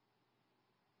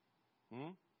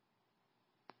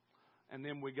 And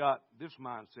then we got this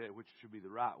mindset, which should be the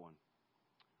right one.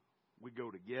 We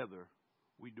go together.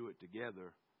 We do it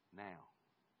together now.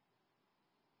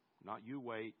 Not you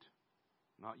wait.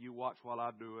 Not you watch while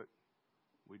I do it.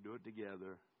 We do it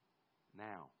together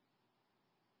now.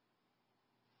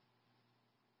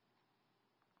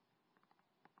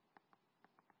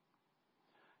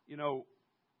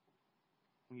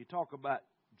 When you talk about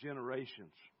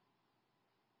generations,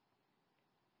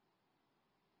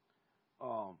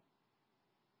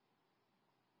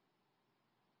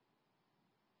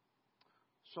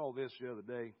 saw this the other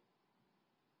day.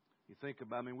 We think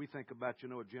about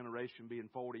a generation being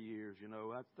 40 years.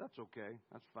 That's okay.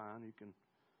 That's fine. We can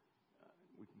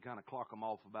kind of clock them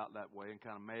off about that way and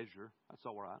kind of measure. That's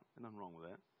all right. There's nothing wrong with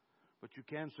that. But you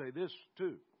can say this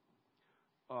too.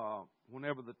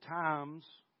 Whenever the times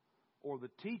or the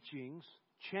teachings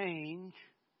change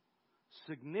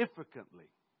significantly,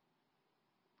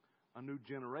 a new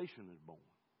generation is born.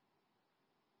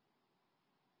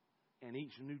 And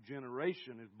each new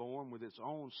generation is born with its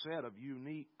own set of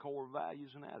unique core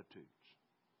values and attitudes.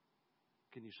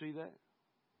 Can you see that?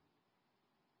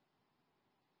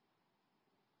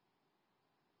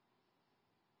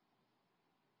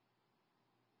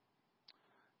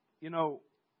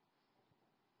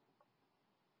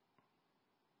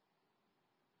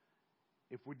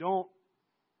 If we don't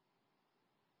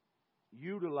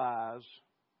utilize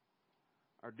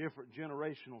our different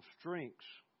generational strengths,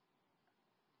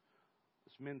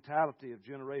 this mentality of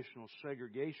generational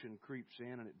segregation creeps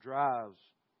in and it drives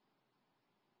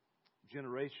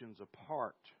generations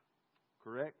apart.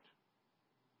 Correct?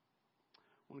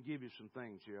 I want to give you some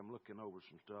things here. I'm looking over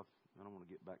some stuff, and I want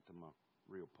to get back to my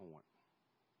real point.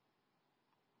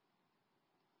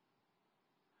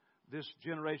 This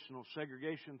generational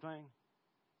segregation thing,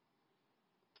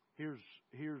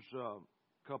 here's a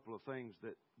couple of things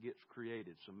that gets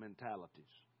created, some mentalities.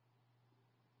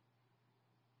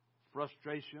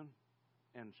 Frustration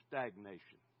and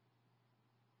stagnation.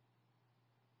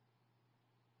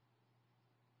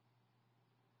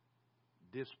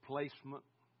 Displacement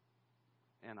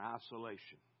and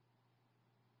isolation.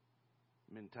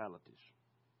 Mentalities.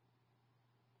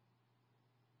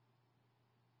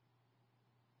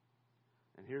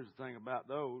 And here's the thing about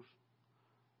those.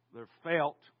 They're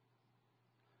felt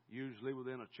usually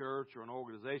within a church or an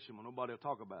organization when nobody will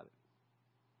talk about it.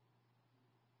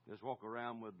 Just walk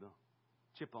around with the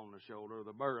chip on their shoulder or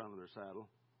the burr under their saddle.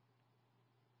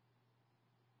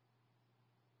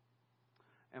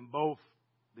 And both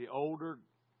the older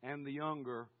and the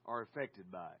younger are affected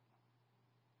by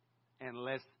it and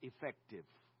less effective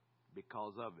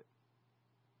because of it.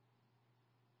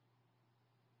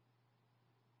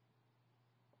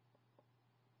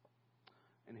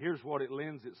 And here's what it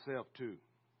lends itself to.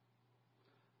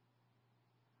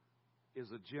 Is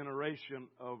a generation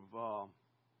of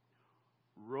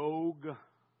rogue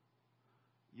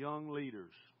young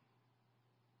leaders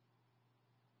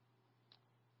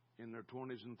in their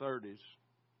 20s and 30s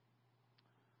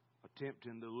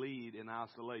attempting to lead in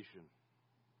isolation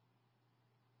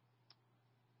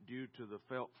due to the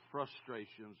felt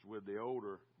frustrations with the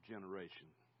older generation.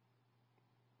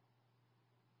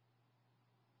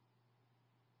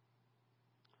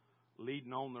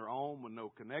 Leading on their own with no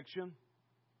connection,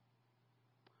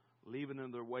 leaving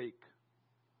in their wake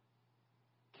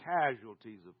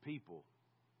casualties of people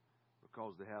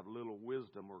because they have little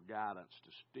wisdom or guidance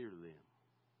to steer them.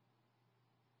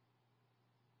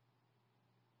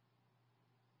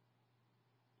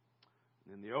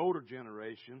 And the older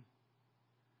generation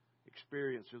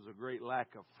experiences a great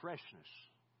lack of freshness,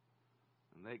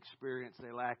 and they experience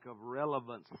a lack of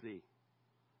relevancy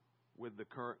with the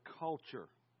current culture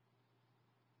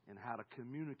and how to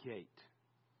communicate,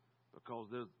 because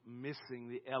they're missing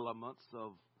the elements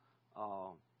of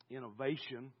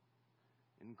innovation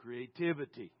and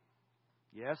creativity.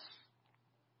 Yes?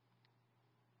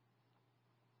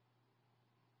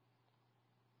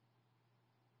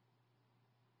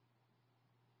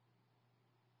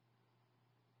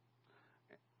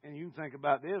 And you can think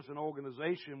about this, an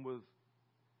organization with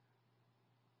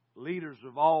leaders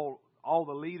of all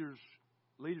the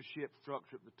leadership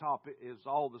structure at the top is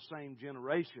all the same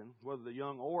generation, whether they're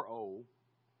young or old.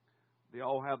 They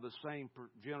all have the same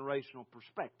generational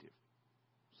perspective.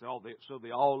 So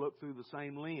they all look through the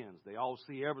same lens. They all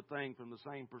see everything from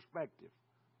the same perspective.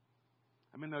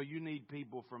 I mean, though, you need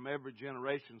people from every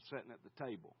generation sitting at the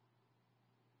table.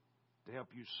 to help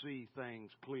you see things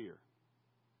clear.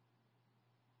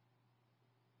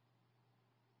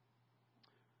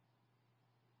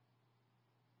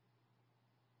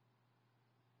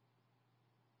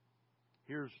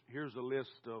 Here's a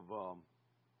list of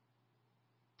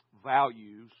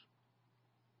values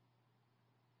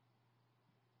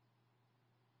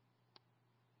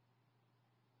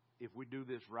if we do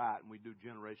this right and we do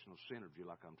generational synergy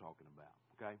like I'm talking about,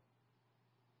 okay?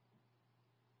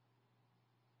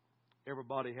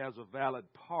 Everybody has a valid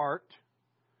part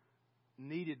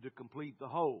needed to complete the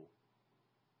whole.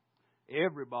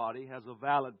 Everybody has a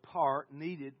valid part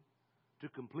needed to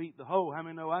complete the whole. How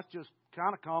many know that's just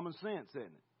kind of common sense, isn't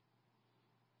it?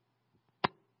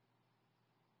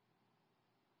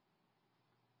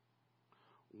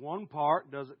 One part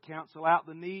doesn't cancel out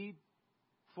the need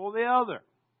for the other.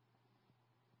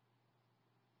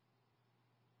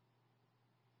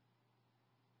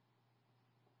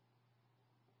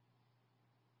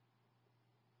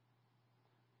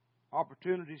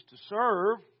 Opportunities to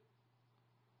serve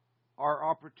are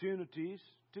opportunities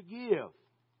to give.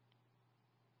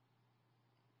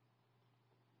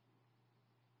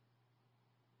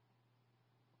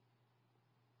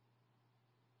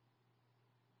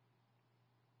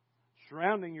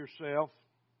 Surrounding yourself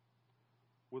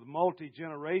with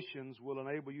multi-generations will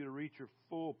enable you to reach your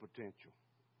full potential.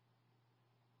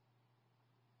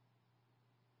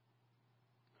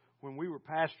 When we were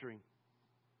pastoring,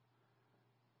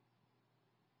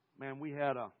 man, we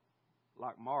had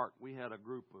like Mark, we had a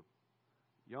group of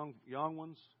young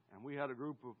ones, and we had a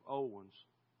group of old ones.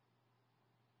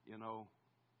 You know,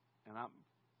 and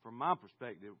from my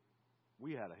perspective,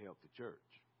 we had a healthy church.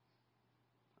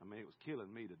 I mean, it was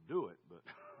killing me to do it, but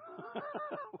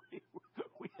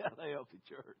we had a healthy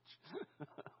church.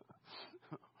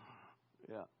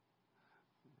 Yeah.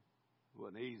 It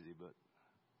wasn't easy, but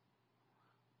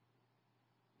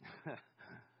it's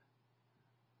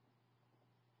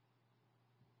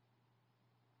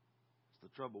the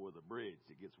trouble with a bridge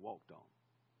that gets walked on.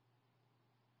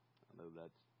 I know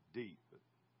that's deep, but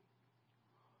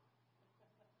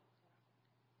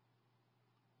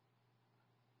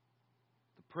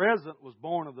the present was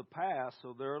born of the past,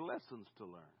 so there are lessons to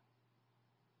learn.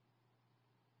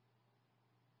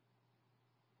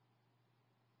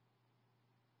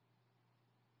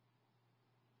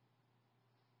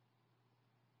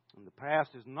 And the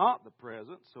past is not the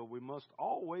present, so we must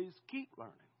always keep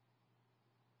learning.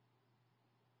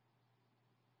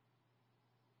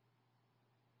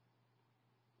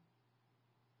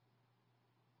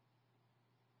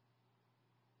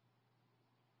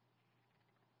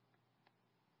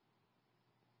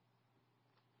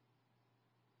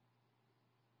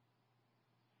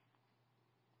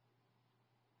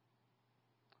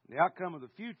 The outcome of the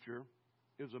future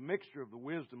is a mixture of the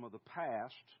wisdom of the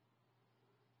past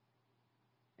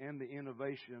and the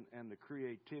innovation and the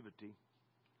creativity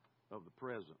of the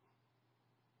present.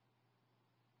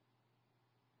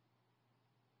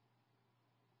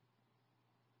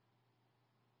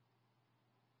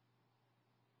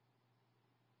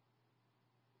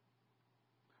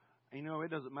 You know, it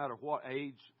doesn't matter what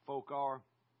age folk are,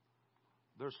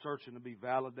 they're searching to be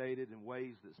validated in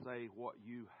ways that say what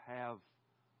you have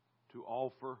to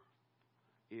offer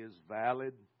is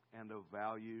valid and of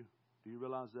value. Do you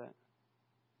realize that?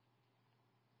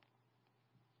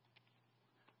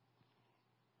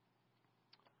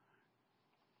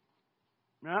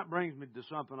 Now, that brings me to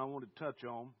something I want to touch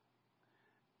on.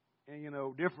 And, you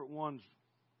know, different ones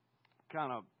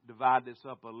kind of divide this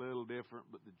up a little different,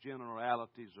 but the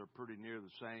generalities are pretty near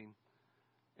the same.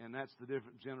 And that's the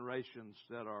different generations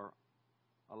that are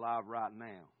alive right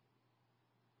now.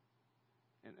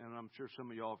 And I'm sure some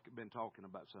of y'all have been talking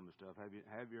about some of the stuff.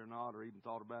 Have you or not, or even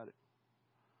thought about it?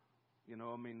 You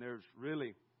know, I mean, there's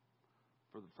really,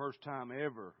 for the first time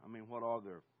ever, I mean, what are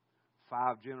there?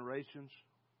 5 generations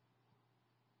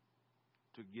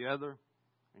together,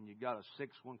 and you got a 6th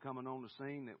one coming on the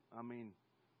scene that, I mean,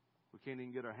 we can't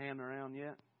even get our hand around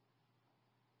yet.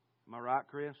 Am I right,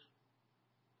 Chris?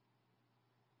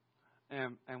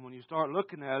 And when you start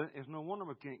looking at it, it's no wonder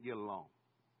we can't get along.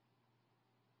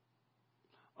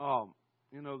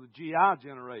 You know, the GI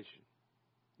generation,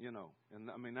 you know, and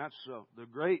I mean, that's the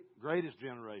greatest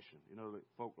generation, you know, that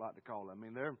folk like to call it. I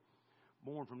mean, they're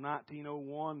born from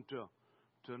 1901 to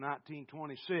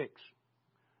 1926.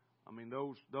 I mean,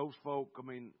 those folk, I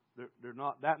mean, there are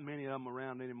not that many of them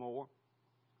around anymore.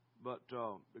 But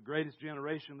the greatest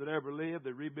generation that ever lived,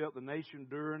 they rebuilt the nation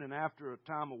during and after a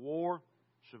time of war,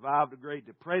 survived the Great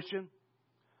Depression.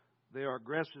 They are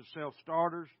aggressive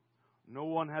self-starters. No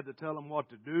one had to tell them what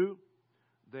to do.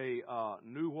 They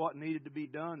knew what needed to be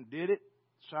done, did it,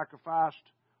 sacrificed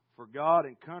for God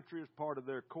and country as part of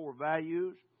their core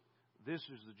values. This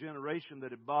is the generation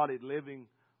that embodied living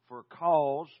for a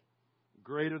cause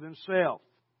greater than self.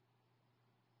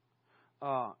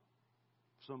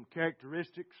 Some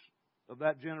characteristics of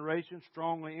that generation: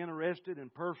 strongly interested in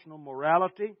personal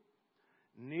morality,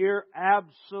 near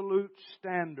absolute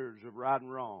standards of right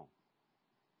and wrong,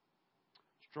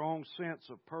 strong sense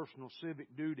of personal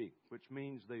civic duty, which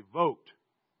means they vote.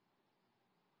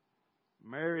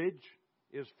 Marriage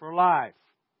is for life.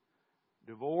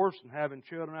 Divorce and having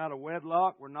children out of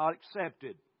wedlock were not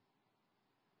accepted.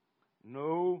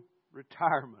 No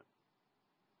retirement.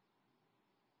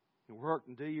 You worked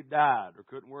until you died or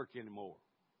couldn't work anymore.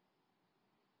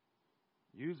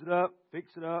 Use it up,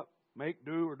 fix it up, make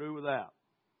do or do without.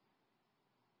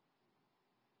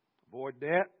 Avoid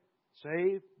debt,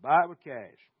 save, buy it with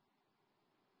cash.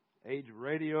 Age of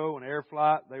radio and air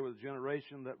flight, they were the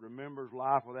generation that remembers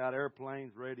life without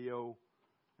airplanes, radio,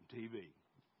 and TV.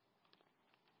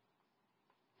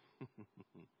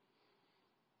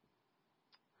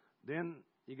 Then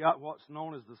you got what's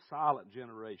known as the silent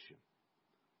generation,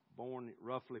 born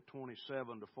roughly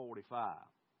 27 to 45.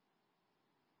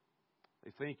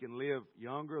 They think and live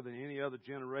younger than any other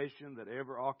generation that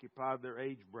ever occupied their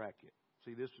age bracket.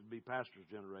 See, this would be Pastor's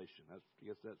generation. I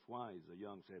guess that's why he's a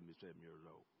young 77 years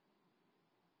old.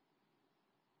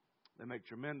 They make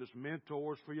tremendous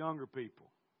mentors for younger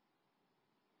people.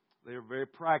 They are very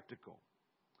practical.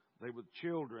 They were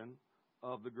children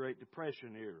of the Great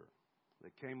Depression era.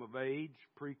 They came of age,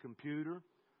 pre-computer,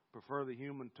 prefer the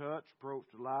human touch, approach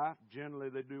to life. Generally,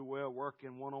 they do well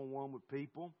working one-on-one with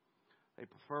people. They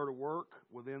prefer to work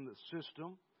within the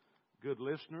system. Good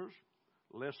listeners,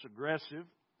 less aggressive,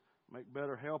 make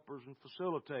better helpers and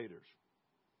facilitators.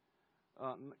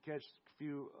 Catch a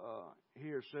few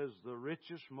here. It says the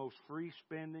richest, most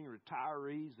free-spending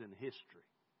retirees in history.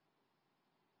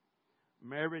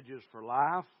 Marriage is for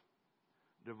life.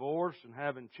 Divorce and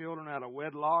having children out of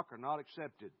wedlock are not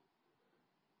accepted.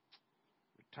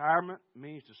 Retirement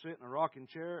means to sit in a rocking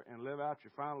chair and live out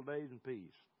your final days in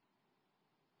peace.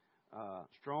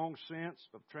 Strong sense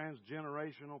of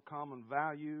transgenerational common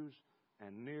values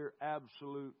and near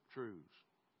absolute truths.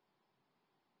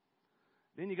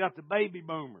 Then you got the baby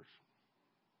boomers.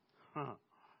 How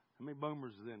many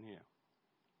boomers is in here?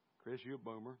 Chris, you're a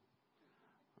boomer.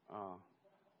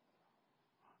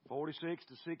 46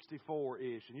 to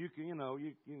 64-ish. And you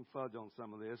can fudge on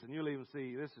some of this. And you'll even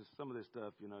see, this is some of this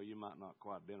stuff, you might not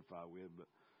quite identify with, but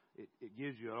it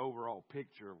gives you an overall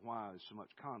picture of why there's so much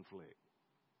conflict.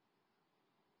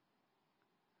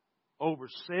 Over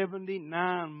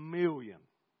 79 million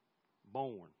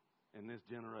born in this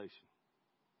generation.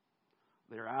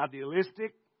 They're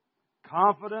idealistic,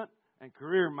 confident, and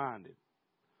career-minded.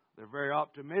 They're very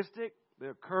optimistic.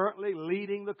 They're currently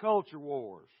leading the culture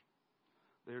wars.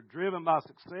 They're driven by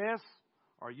success,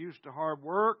 are used to hard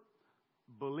work,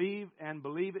 believe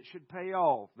it should pay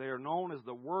off. They are known as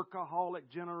the workaholic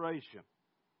generation.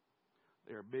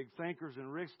 They are big thinkers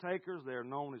and risk takers. They are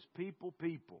known as people,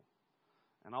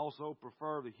 and also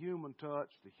prefer the human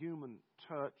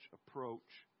touch approach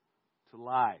to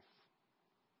life.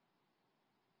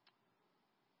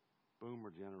 Boomer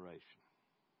generation.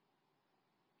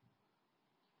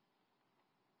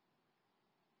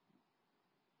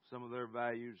 Some of their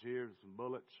values here, some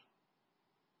bullets.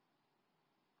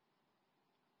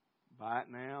 Buy it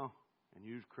now and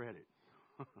use credit.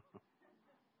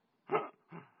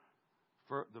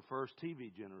 For the first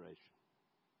TV generation.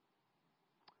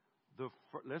 The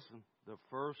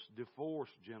first divorce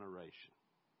generation,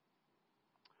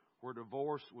 where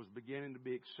divorce was beginning to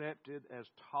be accepted as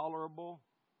tolerable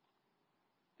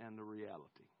and a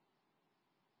reality.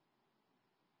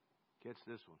 Catch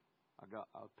this one.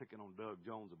 I was picking on Doug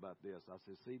Jones about this. I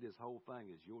said, see, this whole thing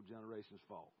is your generation's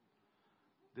fault.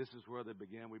 This is where we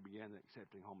began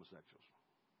accepting homosexuals.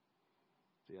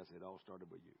 See, I said, it all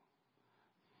started with you.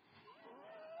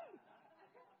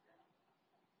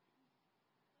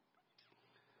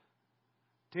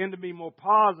 Tend to be more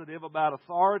positive about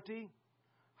authority,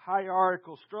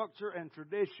 hierarchical structure, and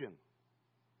tradition.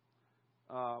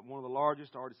 One of the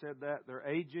largest, I already said that. They're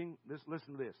aging.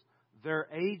 Listen to this. Their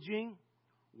aging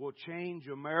will change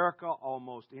America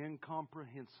almost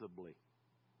incomprehensibly.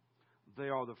 They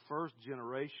are the first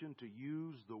generation to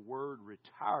use the word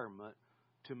retirement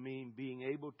to mean being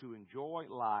able to enjoy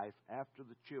life after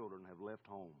the children have left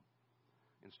home.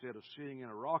 Instead of sitting in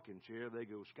a rocking chair, they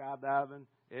go skydiving,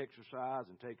 exercise,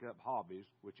 and take up hobbies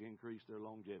which increase their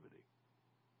longevity.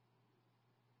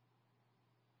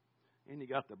 And you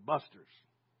got the busters.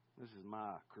 This is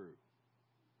my crew.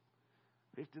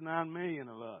 59 million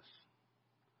of us.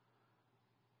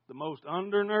 the most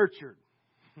undernurtured.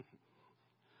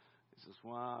 This is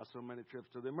why so many trips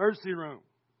to the emergency room.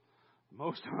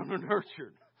 Most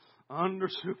undernurtured,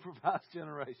 undersupervised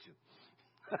generation.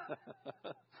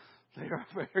 They are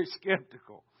very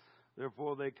skeptical.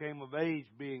 Therefore, they came of age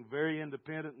being very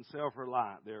independent and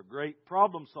self-reliant. They are great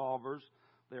problem solvers.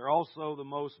 They are also the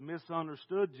most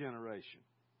misunderstood generation.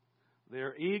 They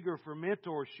are eager for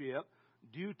mentorship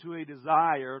due to a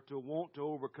desire to want to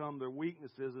overcome their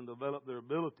weaknesses and develop their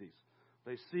abilities.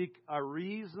 They seek a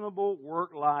reasonable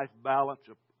work-life balance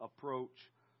approach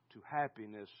to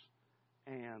happiness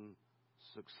and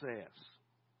success.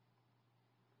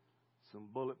 Some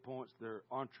bullet points. They're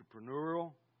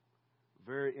entrepreneurial,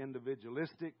 very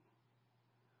individualistic.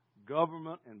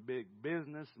 Government and big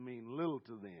business mean little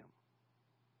to them.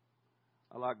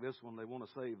 I like this one. They want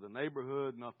to save the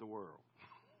neighborhood, not the world.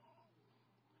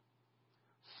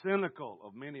 Cynical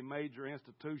of many major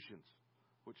institutions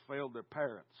which failed their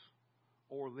parents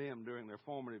or them during their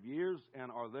formative years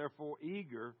and are therefore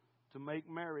eager to make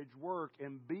marriage work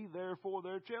and be there for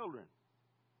their children.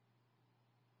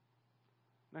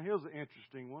 Now here's an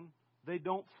interesting one. They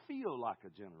don't feel like a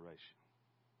generation.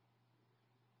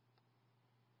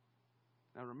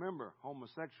 Now remember,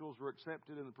 homosexuals were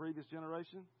accepted in the previous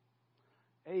generation.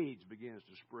 AIDS begins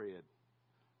to spread.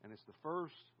 And it's the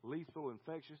first lethal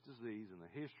infectious disease in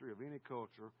the history of any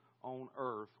culture on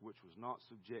earth which was not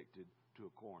subjected to a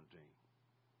quarantine.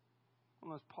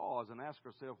 Well, let's pause and ask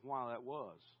ourselves why that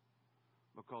was.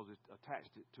 Because it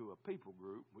attached it to a people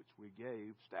group which we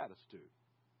gave status to.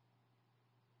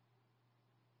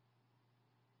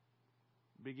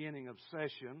 Beginning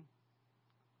obsession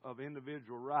of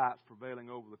individual rights prevailing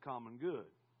over the common good,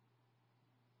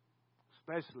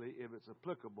 especially if it's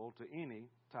applicable to any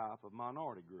type of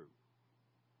minority group.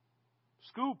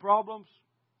 School problems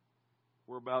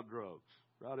were about drugs.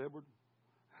 Right, Edward?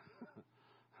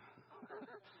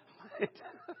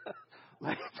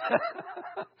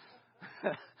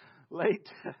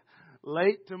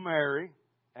 Late to marry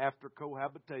after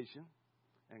cohabitation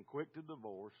and quick to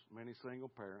divorce. Many single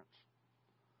parents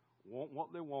want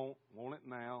what they want it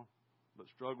now, but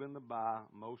struggling to buy.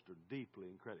 Most are deeply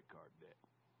in credit card debt.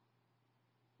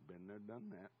 Been there, done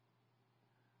that.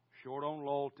 Short on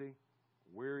loyalty,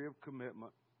 weary of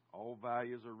commitment. All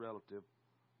values are relative.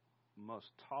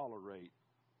 Must tolerate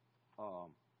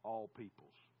all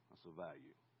peoples. That's a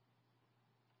value.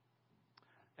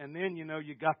 And then,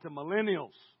 you got the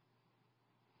millennials.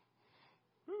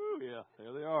 Ooh, yeah,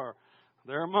 there they are.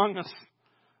 They're among us.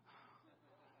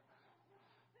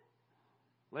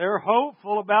 They're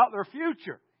hopeful about their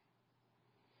future.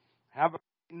 Have a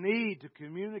need to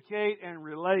communicate and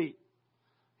relate.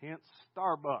 Hence,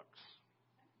 Starbucks.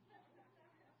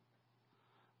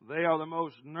 They are the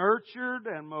most nurtured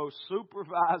and most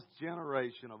supervised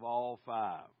generation of all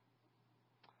five.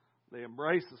 They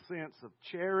embrace a sense of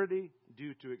charity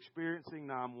due to experiencing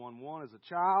 911 as a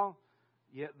child,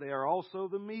 yet they are also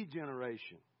the me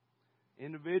generation.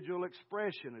 Individual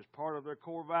expression is part of their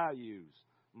core values.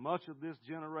 Much of this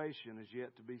generation is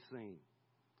yet to be seen.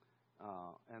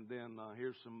 And then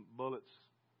here's some bullets.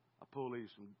 I pulled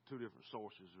these from two different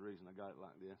sources, the reason I got it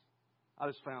like this. I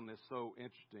just found this so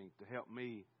interesting to help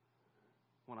me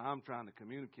when I'm trying to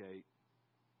communicate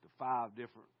to five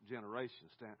different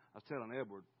generations. I was telling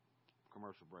Edward,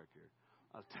 commercial break here.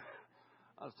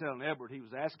 I was telling Edward, he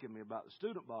was asking me about the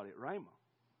student body at RMAI.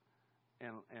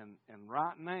 And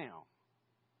right now,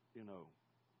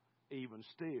 even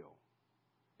still,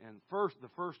 and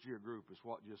the first year group is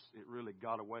what it really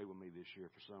got away with me this year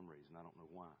for some reason. I don't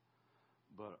know why.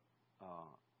 But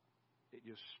it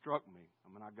just struck me.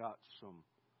 I mean, I got some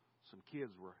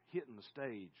kids were hitting the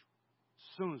stage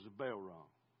as soon as the bell rung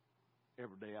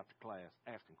every day after class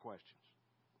asking questions.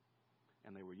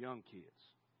 And they were young kids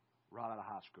right out of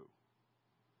high school.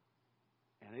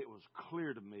 And it was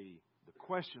clear to me the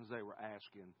questions they were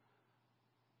asking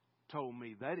told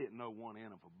me they didn't know one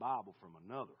end of a Bible from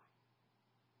another.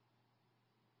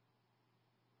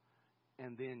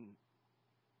 And then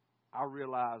I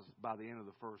realized by the end of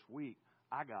the first week,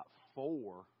 I got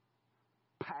 4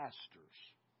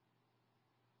 pastors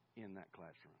in that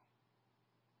classroom.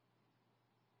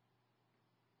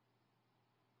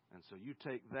 And so you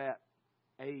take that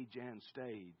age and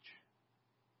stage,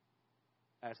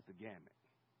 that's the gamut.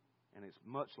 And it's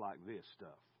much like this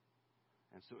stuff.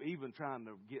 And so even trying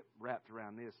to get wrapped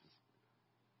around this,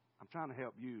 I'm trying to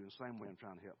help you in the same way I'm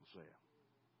trying to help myself.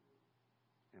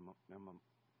 And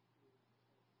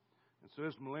so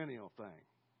this millennial thing.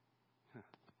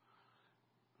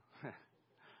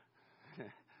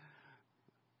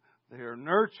 They are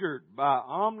nurtured by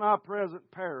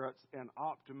omnipresent parents and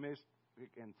optimistic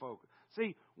and focused.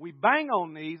 See, we bang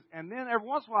on these, and then every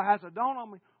once in a while it has to dawn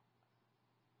on me,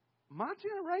 my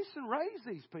generation raised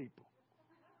these people.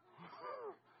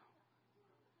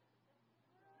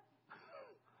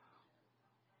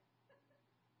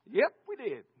 Yep, we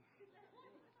did.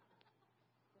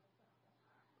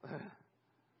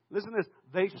 Listen to this.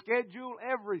 They schedule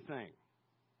everything.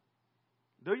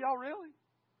 Do y'all really?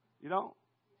 You don't?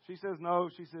 She says no.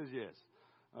 She says yes.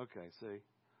 Okay, see.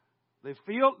 They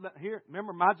feel that here.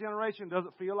 Remember, my generation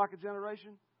doesn't feel like a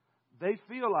generation. They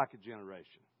feel like a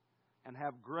generation and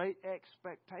have great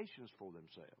expectations for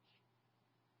themselves.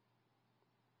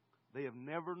 They have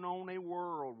never known a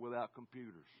world without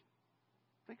computers.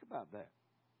 Think about that.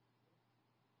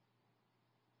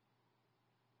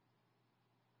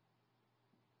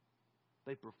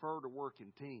 They prefer to work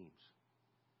in teams.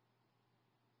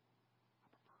 I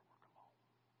prefer to work alone.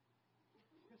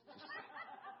 Just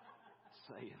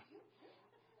saying.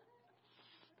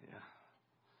 Yeah.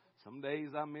 Some days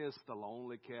I miss the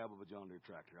lonely cab of a John Deere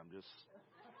tractor. I'm just.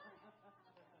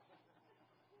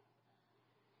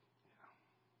 Yeah.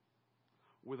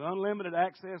 With unlimited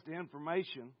access to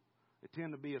information, they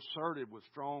tend to be assertive with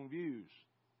strong views.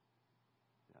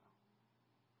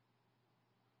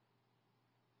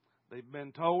 They've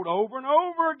been told over and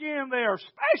over again they are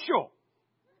special.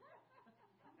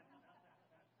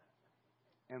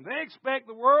 And they expect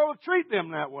the world to treat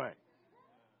them that way.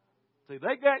 See,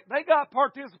 they got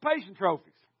participation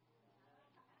trophies.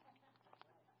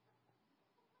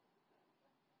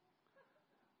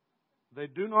 They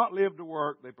do not live to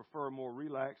work. They prefer a more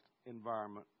relaxed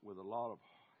environment with a lot of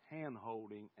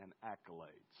hand-holding and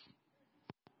accolades.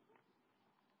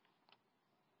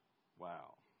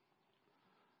 Wow.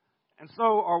 And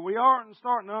so we are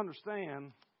starting to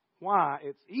understand why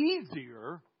it's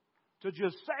easier to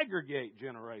just segregate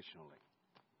generationally.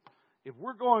 If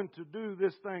we're going to do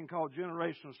this thing called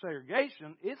generational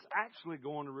segregation, it's actually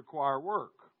going to require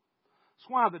work. That's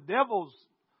why the devil's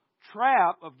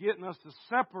trap of getting us to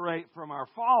separate from our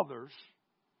fathers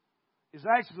is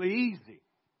actually easy,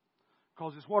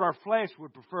 because it's what our flesh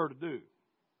would prefer to do.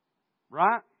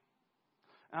 Right?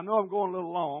 I know I'm going a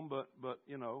little long, but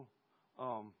you know,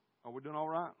 are we doing all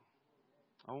right?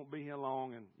 I won't be here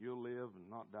long, and you'll live and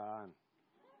not die,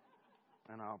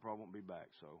 and I probably won't be back,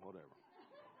 so whatever.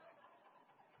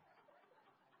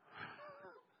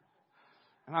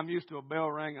 And I'm used to a bell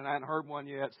ring, and I hadn't heard one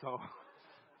yet, so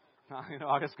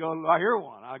I just go. I hear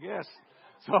one, I guess.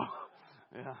 So,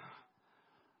 yeah.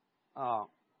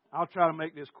 I'll try to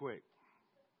make this quick.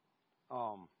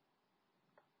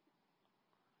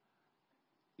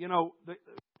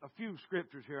 A few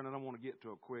scriptures here, and then I want to get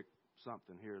to a quick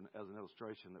something here as an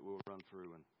illustration that we'll run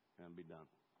through and be done.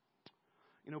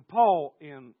 You know, Paul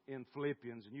in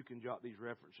Philippians, and you can jot these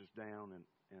references down,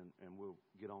 and we'll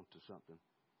get on to something.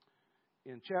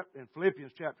 In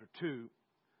Philippians chapter 2,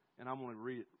 and I'm going to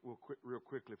read it real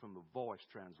quickly from the Voice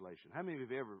translation. How many of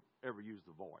you have ever used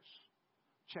the Voice?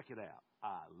 Check it out.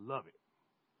 I love it.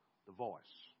 The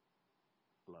Voice.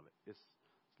 Love it. It's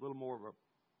a little more of a,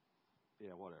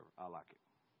 yeah, whatever. I like it.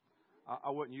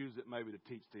 I wouldn't use it maybe to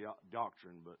teach the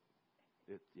doctrine, but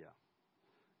it's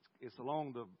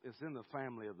in the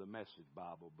family of the Message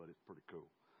Bible, but it's pretty cool.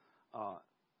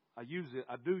 I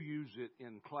do use it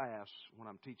in class when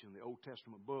I'm teaching the Old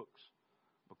Testament books,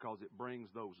 because it brings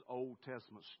those Old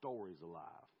Testament stories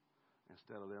alive.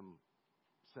 Instead of them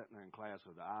sitting there in class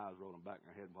with their eyes rolling back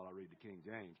in their head while I read the King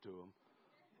James to them,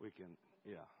 we can,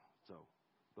 yeah. So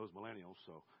those millennials.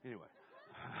 So anyway.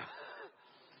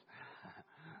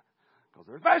 Because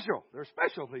they're special. They're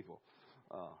special people.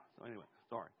 So anyway,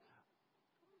 sorry.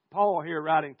 Paul here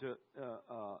writing to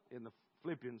in the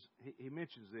Philippians, he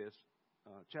mentions this,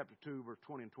 chapter 2, verse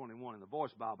 20 and 21 in the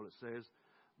Voice Bible. It says,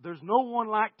 "There's no one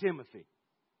like Timothy.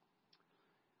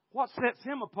 What sets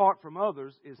him apart from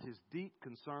others is his deep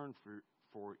concern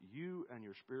for you and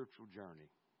your spiritual journey.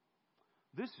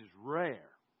 This is rare,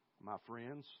 my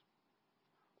friends,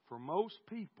 for most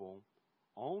people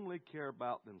only care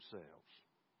about themselves,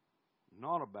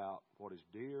 not about what is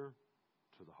dear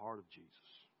to the heart of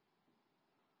Jesus."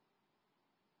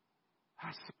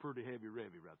 That's pretty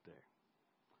heavy-revy right there.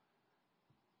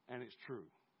 And it's true.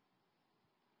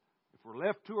 If we're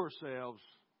left to ourselves,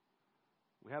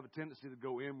 we have a tendency to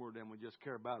go inward, and we just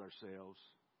care about ourselves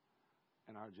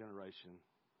and our generation,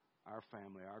 our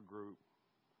family, our group,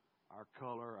 our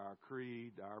color, our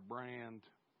creed, our brand,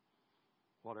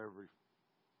 whatever.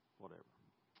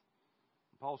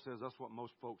 Paul says that's what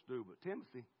most folks do, but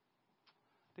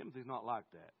Timothy's not like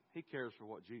that. He cares for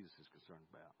what Jesus is concerned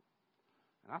about.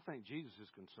 And I think Jesus is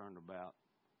concerned about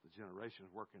the generations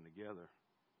working together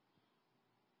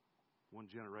one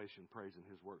generation praising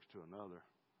His works to another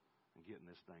and getting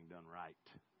this thing done right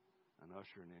and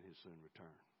ushering in His soon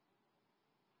return.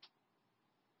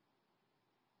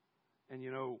 And you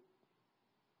know,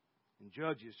 in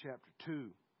Judges chapter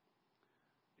 2,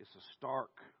 it's a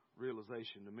stark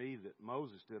realization to me that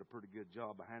Moses did a pretty good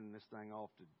job of handing this thing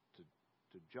off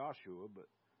to Joshua, but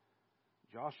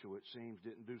Joshua, it seems,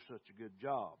 didn't do such a good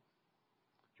job.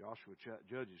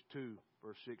 Judges 2,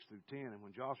 verse 6 through 10, and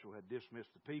when Joshua had dismissed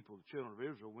the people, the children of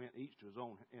Israel went each to his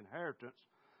own inheritance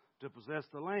to possess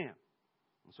the land.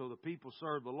 And so the people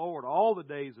served the Lord all the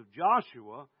days of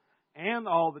Joshua and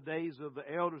all the days of the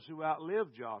elders who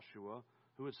outlived Joshua,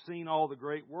 who had seen all the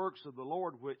great works of the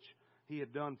Lord which He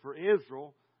had done for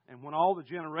Israel. And when all the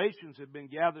generations had been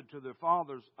gathered to their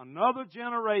fathers, another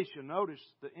generation, notice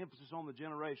the emphasis on the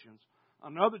generations,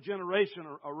 another generation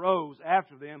arose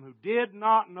after them who did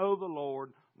not know the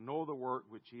Lord nor the work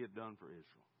which He had done for Israel.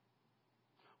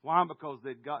 Why? Because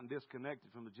they'd gotten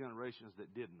disconnected from the generations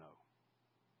that did know.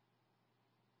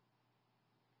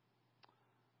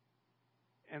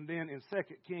 And then in 2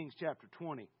 Kings chapter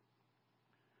 20,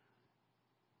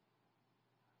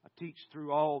 I teach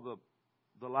through all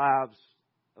the lives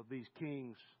of these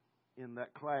kings in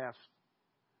that class.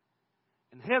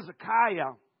 And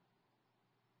Hezekiah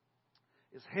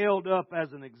is held up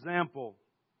as an example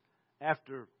as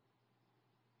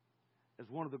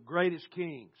one of the greatest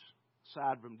kings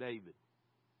aside from David.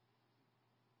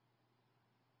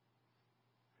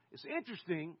 It's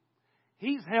interesting,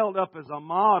 he's held up as a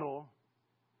model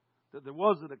that there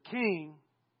wasn't a king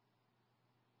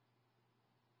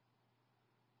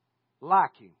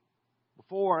like him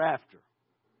before or after.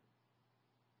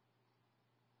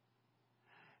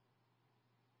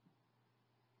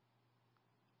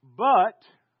 But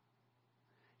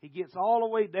he gets all the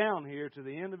way down here to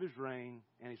the end of his reign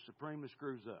and he supremely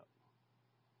screws up.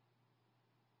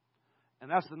 And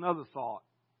that's another thought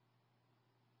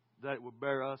that it would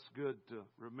bear us good to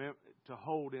remember, to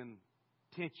hold in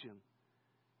tension,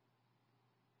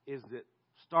 is that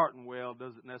starting well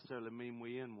doesn't necessarily mean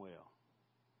we end well.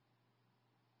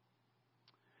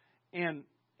 And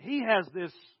he has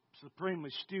this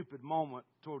supremely stupid moment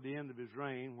toward the end of his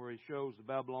reign where he shows the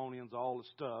Babylonians all the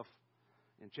stuff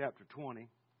in chapter 20.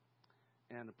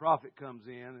 And the prophet comes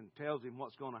in and tells him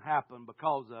what's going to happen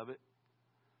because of it.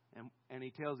 And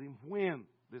he tells him when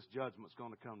this judgment's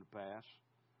going to come to pass.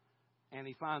 And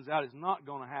he finds out it's not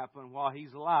going to happen while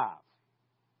he's alive.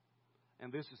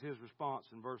 And this is his response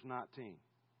in verse 19.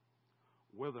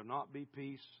 Will there not be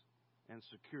peace and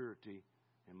security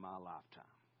in my lifetime?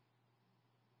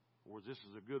 Or this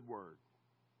is a good word,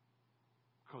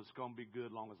 because it's going to be good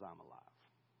as long as I'm alive.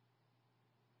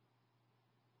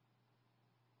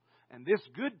 And this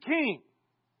good king,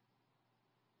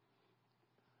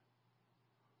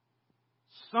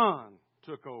 son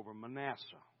took over, Manasseh,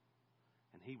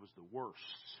 and he was the worst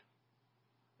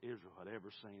Israel had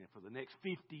ever seen. And for the next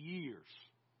 50 years,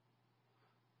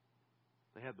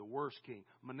 they had the worst king.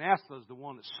 Manasseh is the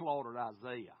one that slaughtered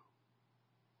Isaiah.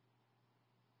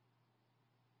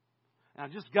 And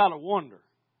I just got to wonder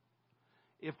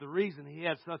if the reason he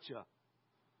had such a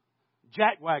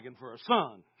jackwagon for a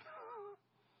son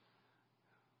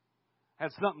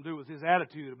had something to do with his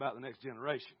attitude about the next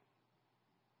generation.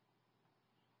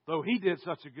 Though he did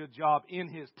such a good job in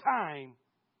his time,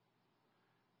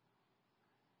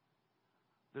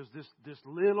 there's this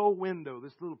little window,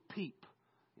 this little peep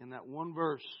in that one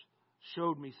verse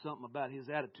showed me something about his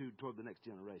attitude toward the next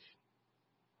generation.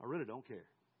 I really don't care.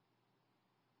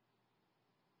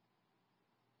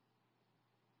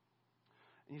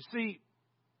 And you see,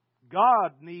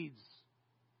 God needs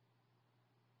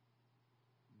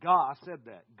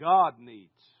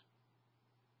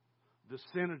the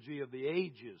synergy of the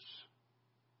ages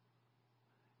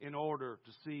in order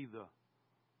to see the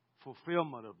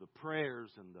fulfillment of the prayers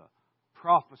and the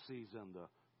prophecies and the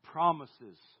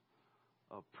promises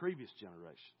of previous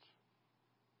generations.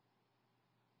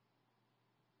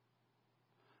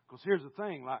 Because here's the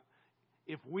thing, like,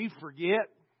 if we forget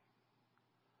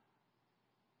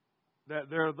that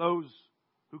there are those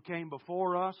who came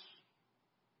before us,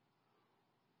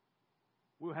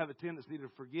 we'll have a tendency to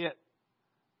forget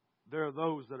there are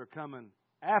those that are coming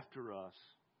after us,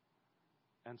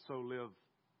 and so live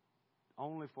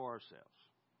only for ourselves.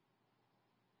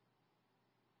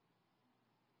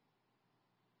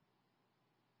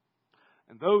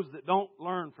 And those that don't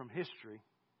learn from history,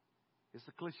 it's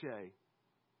a cliche,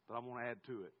 but I want to add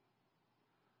to it.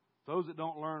 Those that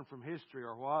don't learn from history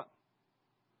are what?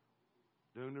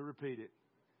 Doomed to repeat it.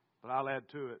 But I'll add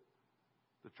to it.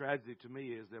 The tragedy to me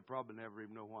is they'll probably never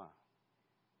even know why.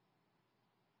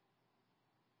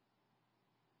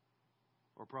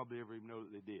 or probably ever even know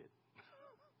that they did.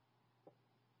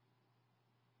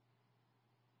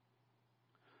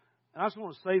 And I just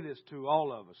want to say this to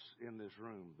all of us in this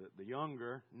room, that the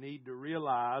younger need to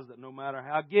realize that no matter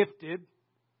how gifted,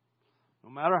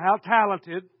 no matter how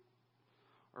talented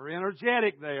or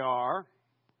energetic they are,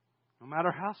 no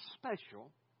matter how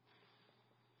special,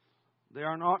 they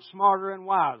are not smarter and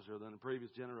wiser than the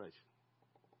previous generation.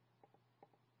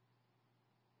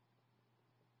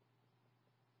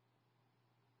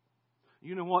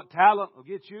 You know what talent will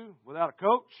get you without a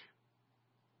coach?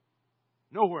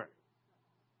 Nowhere.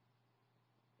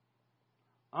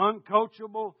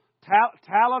 Uncoachable,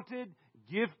 talented,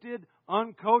 gifted,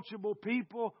 uncoachable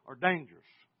people are dangerous.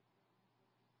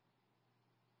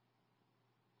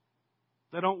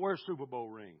 They don't wear Super Bowl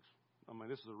rings. I mean,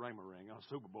 this is a RMAI ring, not a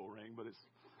Super Bowl ring, but it's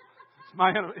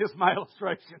my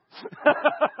illustration.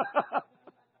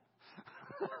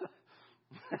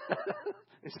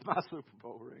 It's my Super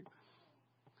Bowl ring.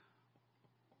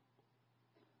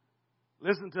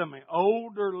 Listen to me.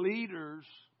 Older leaders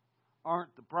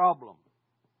aren't the problem.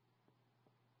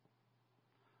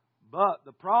 But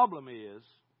the problem is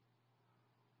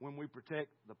when we protect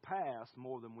the past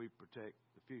more than we protect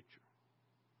the future.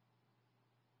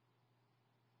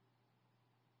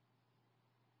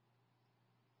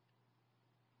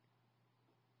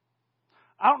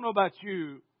 I don't know about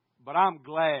you, but I'm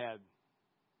glad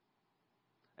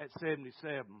at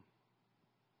 77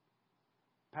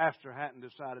 Pastor hadn't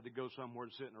decided to go somewhere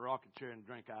to sit in a rocking chair and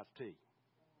drink iced tea.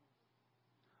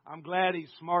 I'm glad he's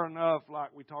smart enough, like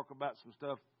we talk about some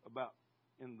stuff about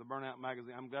in the Burnout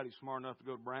magazine. I'm glad he's smart enough to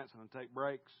go to Branson and take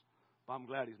breaks, but I'm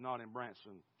glad he's not in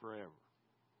Branson forever.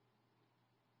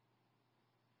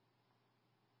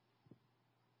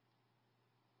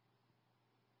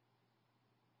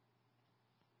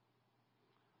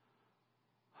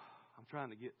 I'm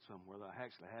trying to get somewhere that I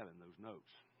actually have in those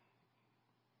notes.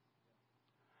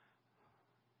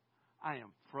 I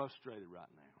am frustrated right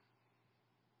now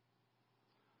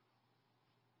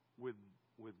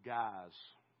with guys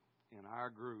in our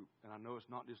group, and I know it's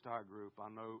not just our group, I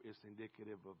know it's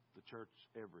indicative of the church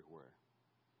everywhere,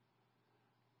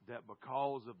 that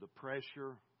because of the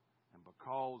pressure and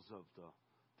because of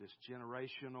this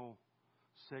generational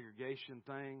segregation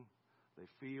thing, they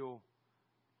feel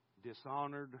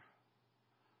dishonored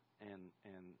and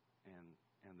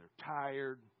they're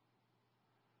tired,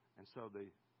 and so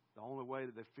the only way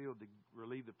that they feel to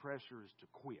relieve the pressure is to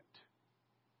quit.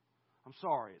 I'm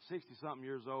sorry, at 60-something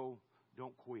years old,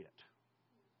 don't quit.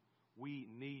 We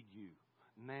need you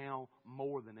now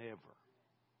more than ever.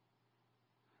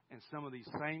 And some of these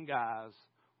same guys,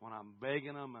 when I'm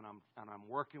begging them and I'm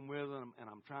working with them and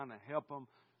I'm trying to help them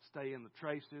stay in the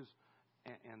traces,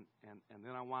 and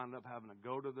then I wind up having to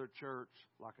go to their church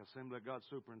like Assembly of God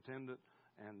superintendent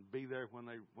and be there when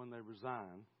they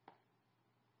resign.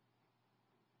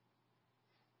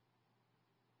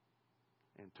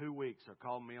 In 2 weeks, they're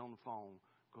calling me on the phone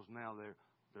because now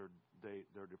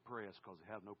they're depressed because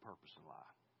they have no purpose in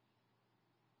life.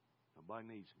 Nobody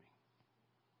needs me.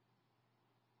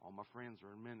 All my friends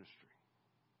are in ministry.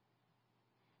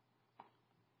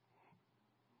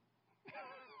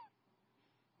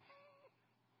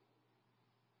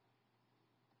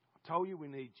 I told you we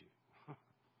need you.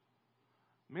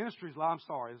 Ministry's like, I'm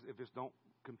sorry if this don't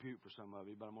compute for some of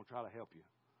you, but I'm going to try to help you.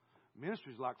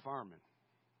 Ministry's like farming.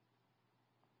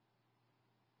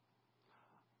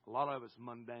 A lot of it's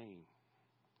mundane.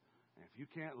 And if you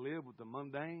can't live with the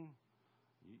mundane,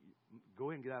 you go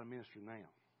ahead and get out of ministry now.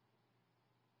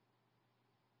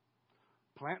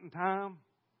 Planting time,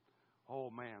 oh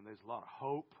man, there's a lot of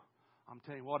hope. I'm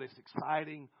telling you what, it's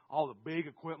exciting. All the big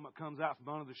equipment comes out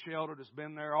from under the shelter that's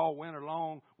been there all winter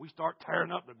long. We start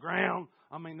tearing up the ground.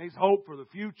 I mean, there's hope for the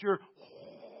future.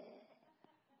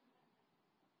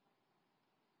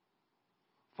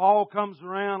 Fall comes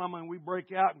around, I mean, we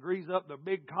break out and grease up the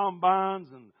big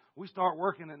combines, and we start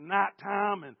working at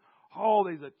nighttime, and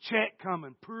there's a check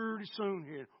coming pretty soon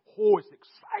here. Oh, it's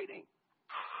exciting.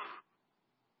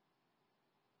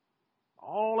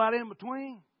 All that in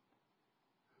between,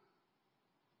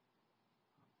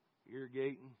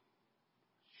 irrigating,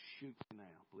 shoot now,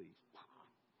 please.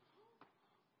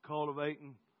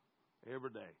 Cultivating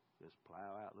every day. Just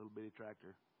plow out, little bitty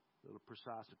tractor, little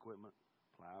precise equipment.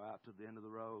 Plow out to the end of the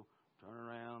row, turn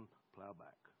around, plow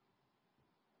back.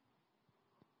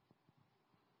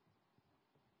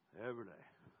 Every day.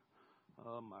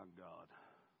 Oh my God.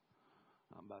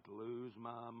 I'm about to lose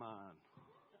my mind.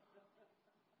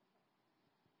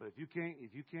 But if you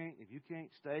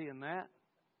can't stay in that,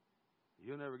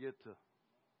 you'll never get to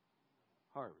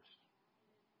harvest.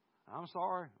 I'm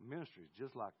sorry, ministry is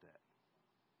just like that.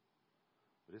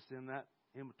 But it's in that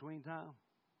in-between time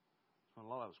when a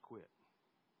lot of us quit.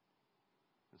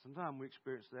 And sometimes we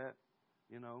experience that,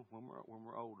 when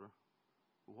we're older.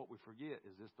 But what we forget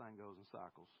is this thing goes in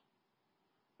cycles.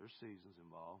 There's seasons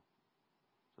involved.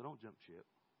 So don't jump ship.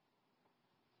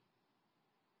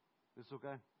 This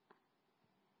okay?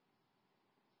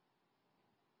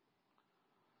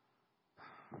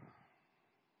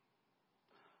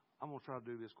 I'm going to try to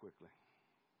do this quickly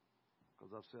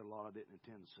because I've said a lot I didn't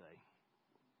intend to say.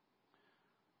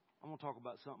 I'm going to talk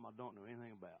about something I don't know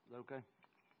anything about. Is that okay?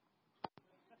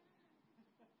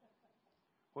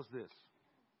 What's this?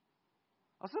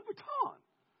 I said baton.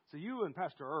 So you and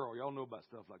Pastor Earl, y'all know about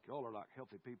stuff like y'all are like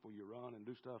healthy people. You run and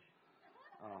do stuff.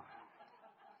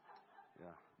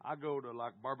 Yeah, I go to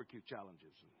like barbecue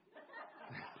challenges and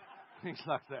things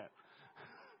like that.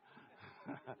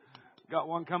 Got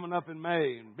one coming up in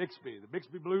May in Bixby, the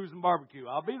Bixby Blues and Barbecue.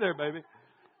 I'll be there, baby.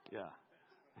 Yeah.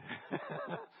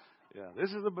 Yeah, this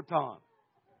is a baton.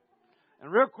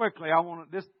 And real quickly,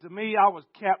 to me, I was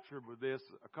captured with this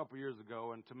a couple years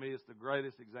ago, and to me, it's the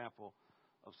greatest example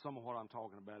of some of what I'm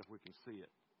talking about if we can see it.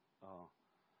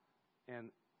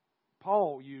 And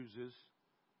Paul uses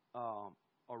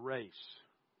a race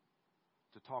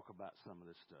to talk about some of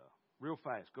this stuff. Real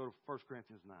fast, go to 1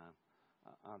 Corinthians 9.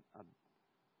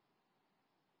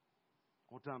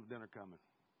 What time's dinner coming?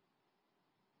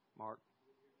 Mark?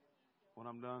 When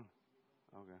I'm done?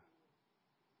 Okay.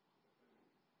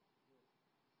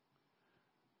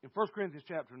 In 1 Corinthians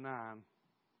chapter 9,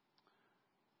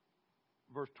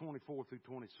 verse 24 through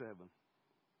 27,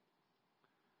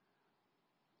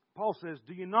 Paul says,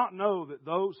 "Do you not know that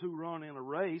those who run in a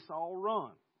race all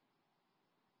run,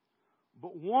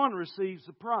 but one receives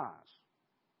the prize?"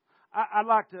 I'd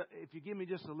like to, if you give me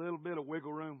just a little bit of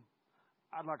wiggle room,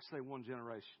 I'd like to say one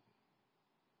generation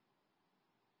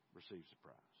receives the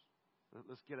prize.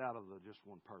 Let's get out of just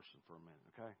one person for a minute,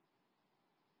 okay?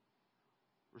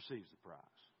 Receives the prize.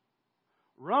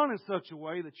 Run in such a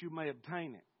way that you may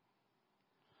obtain it.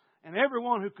 And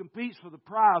everyone who competes for the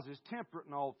prize is temperate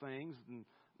in all things. And,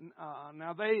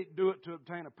 now they do it to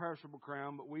obtain a perishable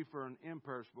crown, but we for an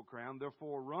imperishable crown.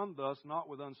 Therefore run thus, not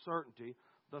with uncertainty.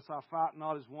 Thus I fight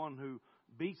not as one who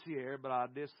beats the air, but I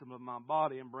discipline my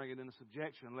body and bring it into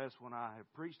subjection, lest when I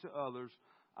have preached to others,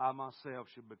 I myself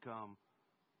should become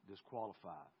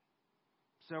disqualified.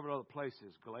 Several other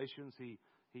places. Galatians, he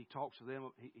talks to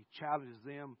them, he challenges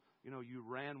them, you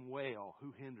ran well,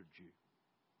 who hindered you?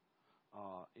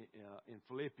 In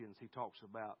Philippians, he talks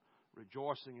about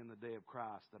rejoicing in the day of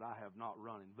Christ, that I have not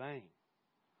run in vain.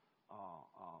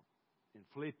 In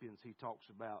Philippians, he talks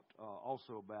about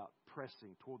also about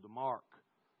pressing toward the mark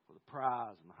for the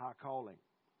prize and the high calling.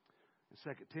 In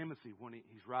 2 Timothy, when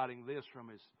he's writing this from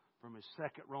his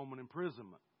second Roman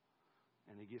imprisonment,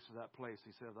 and he gets to that place,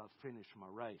 he says, "I've finished my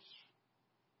race."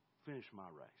 Finished my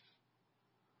race.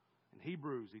 In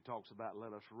Hebrews, he talks about,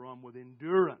 "Let us run with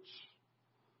endurance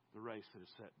the race that is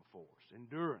set before us."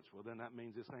 Endurance. Well, then that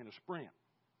means this ain't a sprint.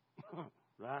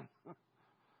 Right?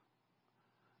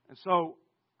 And so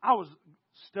I was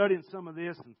studying some of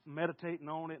this and meditating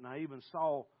on it, and I even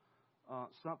saw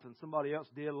something somebody else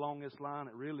did along this line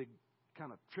that really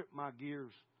kind of tripped my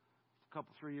gears a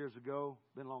couple, 3 years ago.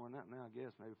 Been longer than that now, I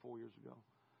guess, maybe 4 years ago.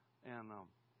 And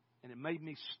it made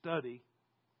me study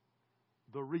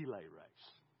the relay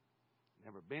race.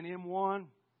 Never been in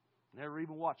one, never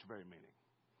even watched very many.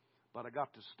 But I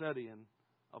got to studying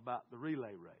about the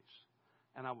relay race.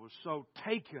 And I was so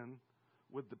taken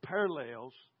with the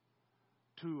parallels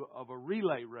of a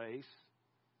relay race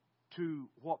to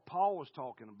what Paul was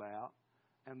talking about,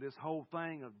 and this whole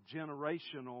thing of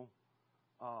generational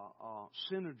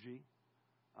synergy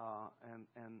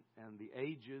and the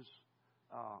ages.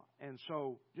 And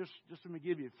so just let me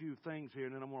give you a few things here,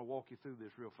 and then I'm going to walk you through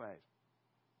this real fast.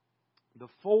 The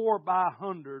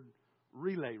 4x100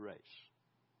 relay race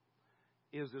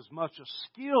is as much a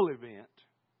skill event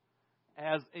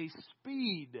as a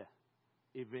speed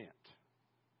event.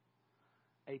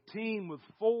 A team with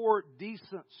 4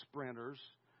 decent sprinters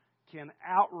can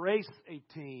outrace a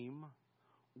team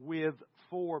with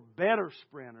 4 better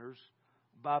sprinters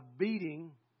by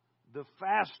beating the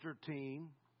faster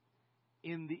team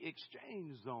in the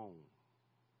exchange zone.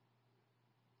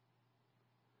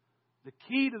 The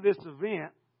key to this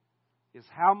event is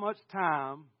how much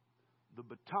time the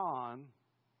baton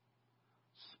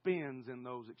spends in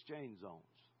those exchange zones.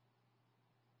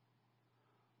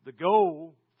 The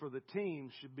goal for the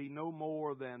team should be no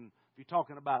more than, if you're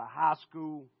talking about a high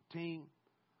school team,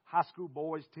 high school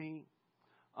boys team,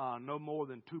 no more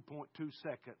than 2.2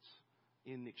 seconds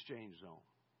in the exchange zone.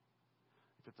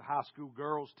 If it's a high school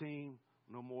girls team,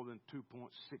 no more than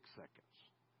 2.6 seconds.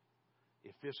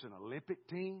 If it's an Olympic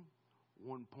team,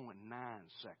 1.9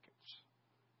 seconds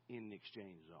in the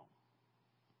exchange zone.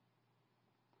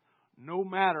 No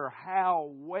matter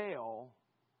how well,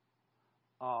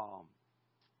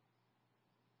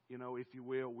 if you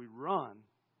will, we run,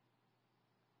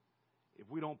 if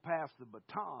we don't pass the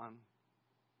baton,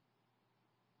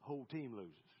 the whole team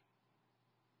loses.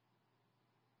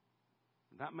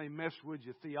 That may mess with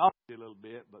your theology a little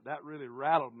bit, but that really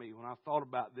rattled me when I thought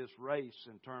about this race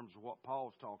in terms of what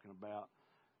Paul's talking about,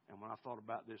 and when I thought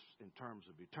about this in terms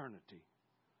of eternity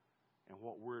and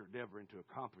what we're endeavoring to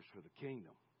accomplish for the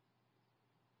kingdom.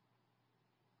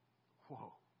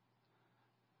 Whoa.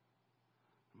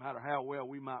 No matter how well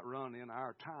we might run in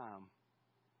our time,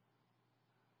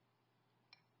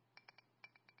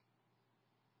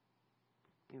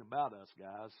 it ain't about us,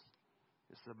 guys.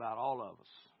 It's about all of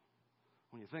us.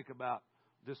 When you think about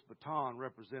this baton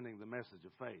representing the message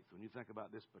of faith, when you think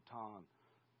about this baton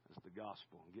as the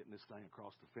gospel and getting this thing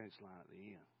across the finish line at the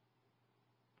end.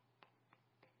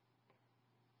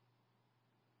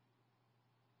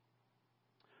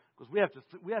 Because we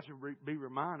have to be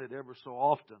reminded ever so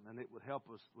often, and it would help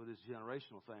us with this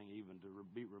generational thing even to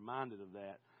be reminded of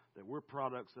that we're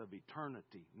products of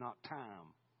eternity, not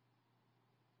time.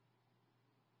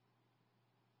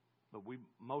 But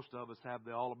most of us have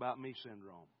the all about me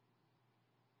syndrome,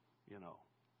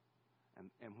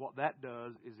 And what that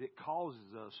does is it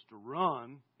causes us to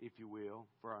run, if you will,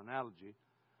 for our analogy,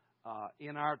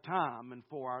 in our time and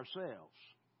for ourselves,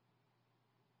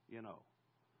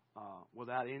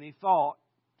 without any thought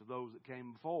to those that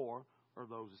came before or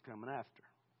those that's coming after.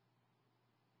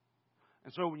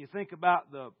 And so when you think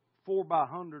about the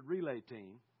 4x100 relay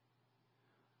team,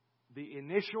 the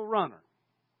initial runner,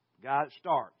 the guy that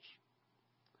starts,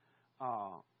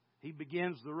 he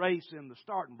begins the race in the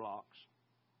starting blocks,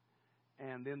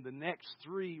 and then the next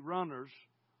three runners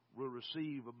will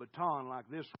receive a baton like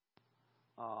this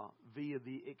via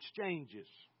the exchanges.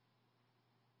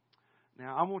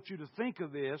 Now, I want you to think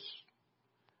of this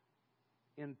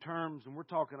in terms, and we're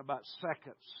talking about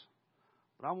seconds,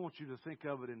 but I want you to think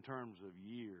of it in terms of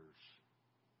years.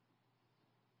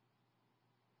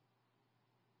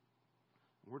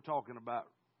 We're talking about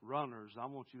runners. I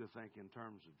want you to think in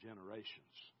terms of generations.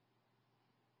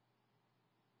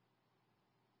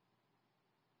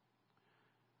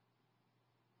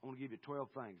 I want to give you 12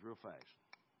 things real fast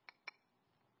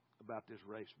about this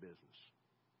race business.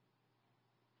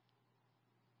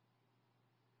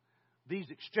 These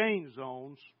exchange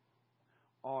zones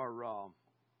are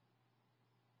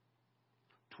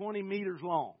 20 meters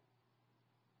long.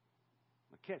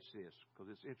 Now catch this,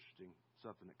 because it's interesting,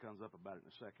 something that comes up about it in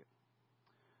a second.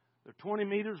 They're 20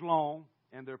 meters long,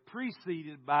 and they're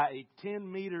preceded by a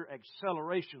 10-meter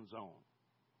acceleration zone.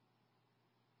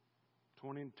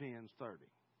 20 and 10 is 30.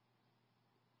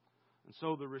 And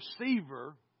so the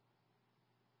receiver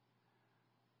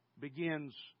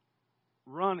begins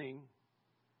running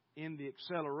in the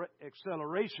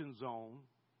acceleration zone,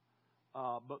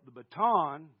 but the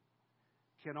baton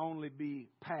can only be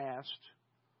passed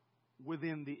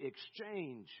within the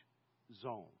exchange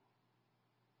zone.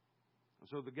 And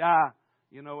so the guy,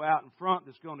 out in front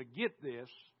that's going to get this,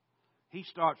 he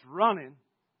starts running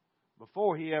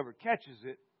before he ever catches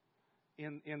it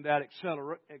in that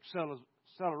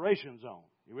acceleration zone.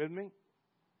 You with me?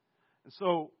 And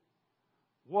so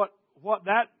what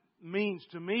that means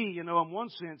to me, in one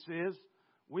sense is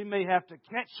we may have to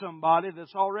catch somebody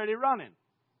that's already running.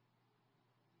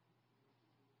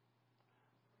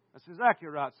 That's exactly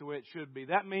right. It's the way it should be.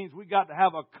 That means we got to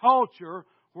have a culture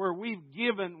where we're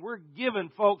giving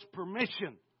folks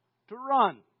permission to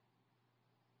run.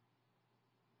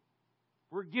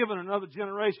 We're giving another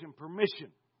generation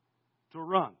permission to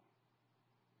run.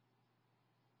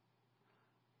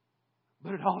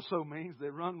 But it also means they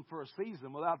run for a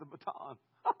season without the baton.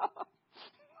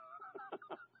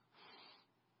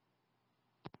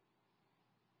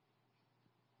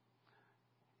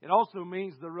 It also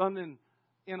means they're running,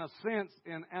 in a sense,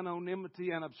 in anonymity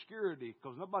and obscurity,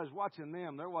 because nobody's watching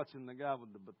them. They're watching the guy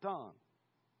with the baton.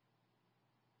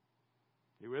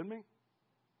 You with me?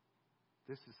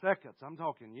 This is seconds. I'm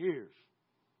talking years.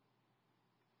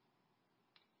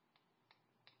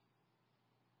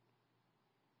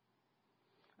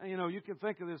 And, you can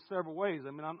think of this several ways. I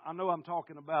mean, I know I'm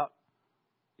talking about,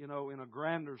 in a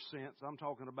grander sense, I'm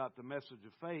talking about the message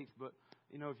of faith. But,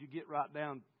 if you get right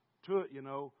down to it,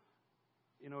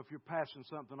 if you're passing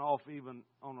something off even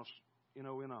on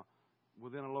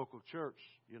within a local church,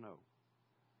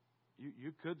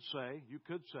 you could say,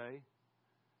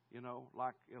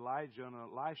 like Elijah and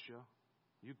Elisha,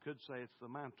 you could say it's the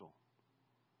mantle.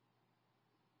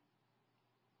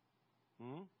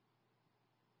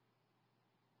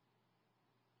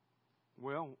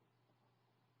 Well,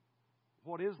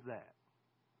 what is that?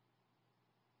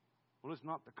 Well, it's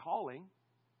not the calling.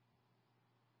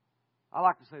 I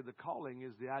like to say the calling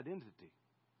is the identity.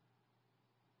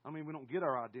 I mean, we don't get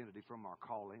our identity from our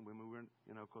calling when we're,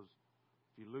 because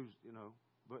if you lose,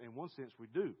 but in one sense we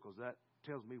do, because that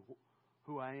tells me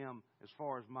who I am as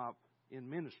far as in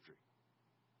ministry.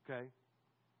 Okay?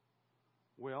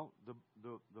 Well,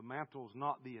 the mantle's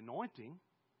not the anointing.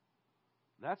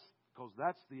 That's because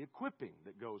that's the equipping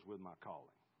that goes with my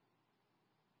calling.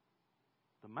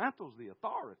 The mantle's the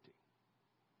authority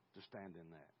to stand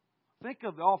in that. Think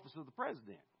of the office of the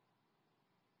president.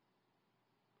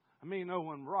 I mean,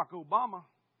 when Barack Obama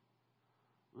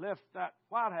left that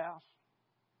White House,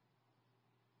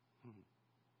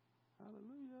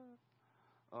 hallelujah,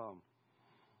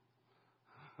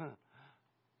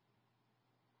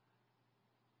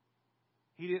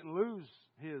 he didn't lose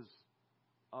his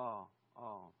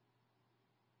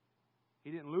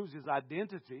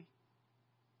identity.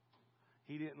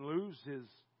 He didn't lose his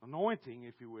anointing,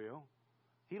 if you will.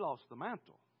 He lost the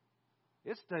mantle.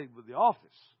 It stayed with the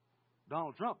office.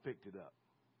 Donald Trump picked it up.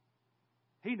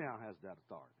 He now has that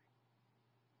authority.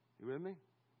 You with me?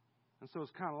 And so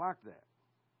it's kind of like that.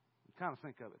 You kind of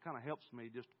think of it. It kind of helps me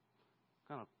just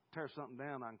kind of tear something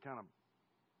down. I can kind of,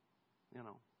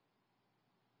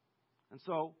 And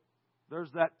so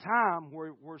there's that time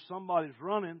where somebody's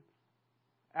running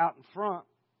out in front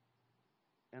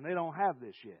and they don't have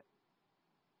this yet.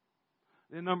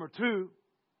 Then number two,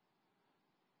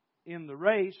 in the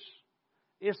race,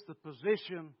 it's the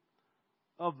position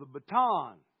of the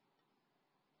baton,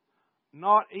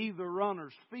 not either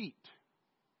runner's feet,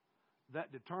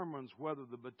 that determines whether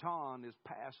the baton is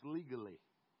passed legally.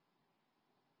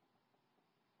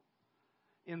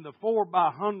 In the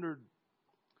 4x100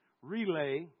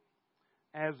 relay,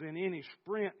 as in any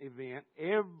sprint event,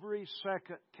 every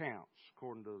second counts,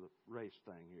 according to the race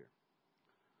thing here.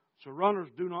 So runners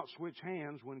do not switch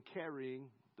hands when carrying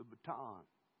the baton.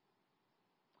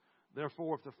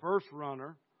 Therefore, if the first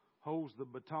runner holds the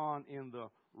baton in the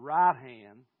right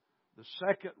hand, the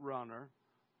second runner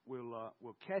will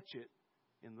catch it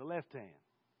in the left hand.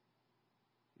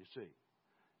 You see.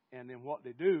 And then what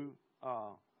they do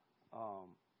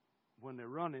when they're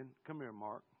running, come here,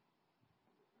 Mark.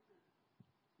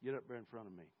 Get up there in front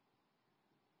of me.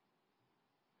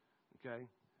 Okay?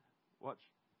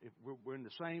 If we're in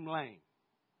the same lane.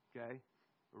 Okay?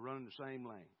 We're running the same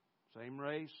lane. Same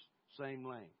race, same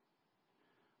lane.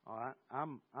 All right?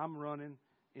 I'm running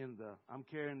I'm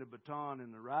carrying the baton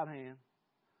in the right hand.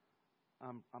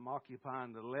 I'm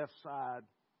occupying the left side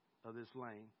of this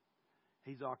lane.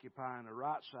 He's occupying the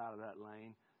right side of that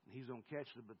lane, and he's going to catch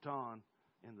the baton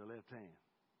in the left hand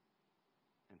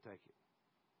and take it.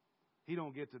 He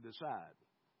don't get to decide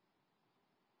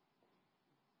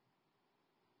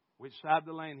which side of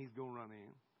the lane he's going to run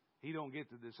in. He don't get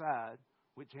to decide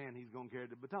which hand he's going to carry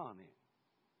the baton in.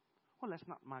 Well, that's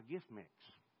not my gift mix.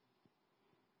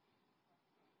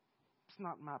 It's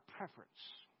not my preference.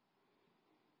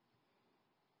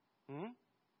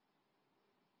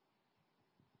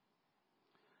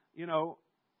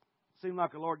 Seemed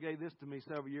like the Lord gave this to me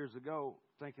several years ago,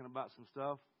 thinking about some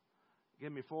stuff.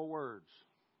 Give me 4 words.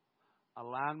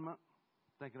 Alignment,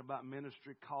 thinking about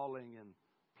ministry, calling, and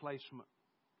placement.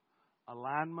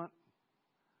 Alignment,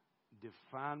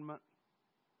 definement,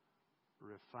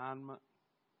 refinement,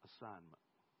 assignment.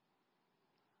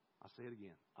 I'll say it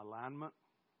again. Alignment,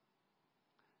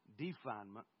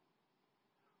 definement,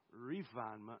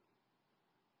 refinement,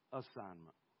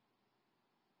 assignment.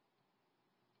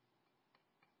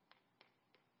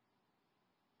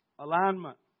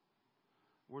 Alignment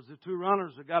was the 2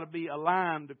 runners that got to be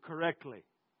aligned correctly.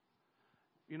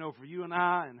 For you and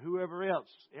I and whoever else,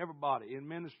 everybody in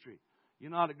ministry,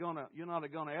 you're not gonna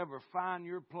ever find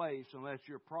your place unless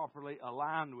you're properly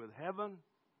aligned with heaven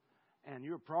and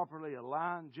you're properly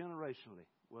aligned generationally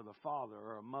with a father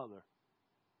or a mother.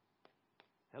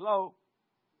 Hello?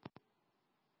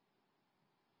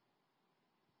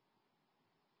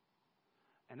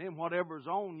 And then whatever's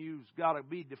on you's got to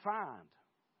be defined.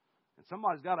 And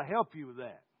somebody's got to help you with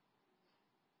that.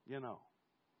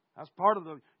 That's part of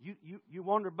you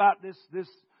wonder about this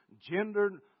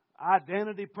gender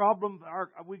identity problem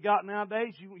we got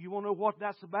nowadays. You want to know what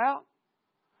that's about?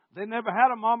 They never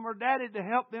had a mom or daddy to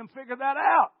help them figure that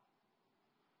out.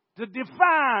 To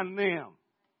define them.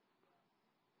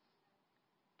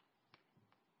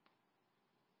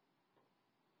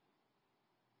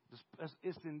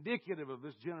 It's indicative of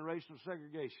this generational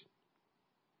segregation.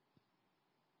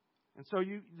 And so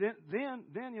then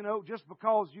just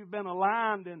because you've been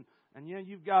aligned and and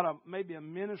you've got maybe a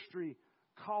ministry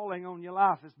calling on your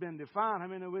life that's been defined. I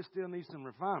mean, we still need some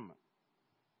refinement.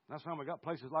 That's why we got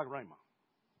places like RMAI.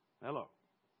 Hello.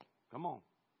 Come on.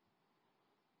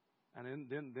 And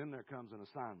then there comes an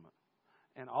assignment.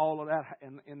 And all of that,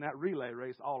 in that relay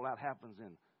race, all that happens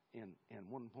in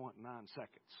 1.9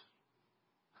 seconds.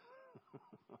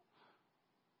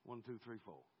 1, 2, 3,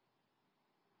 4.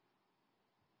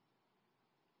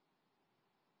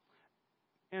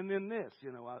 And then this,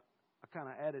 I kind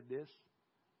of added this.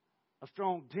 A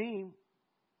strong team,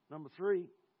 number 3,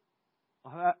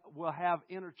 will have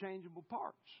interchangeable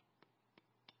parts.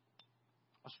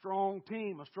 A strong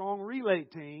team, a strong relay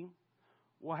team,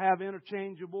 will have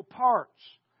interchangeable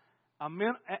parts.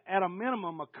 At a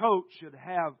minimum, a coach should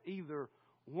have either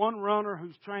one runner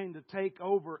who's trained to take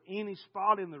over any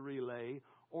spot in the relay,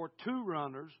 or 2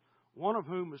 runners, one of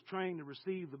whom is trained to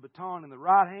receive the baton in the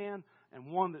right hand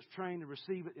and one that's trained to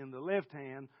receive it in the left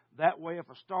hand. That way, if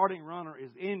a starting runner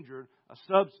is injured, a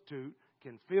substitute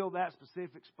can fill that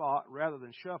specific spot rather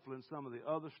than shuffling some of the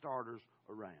other starters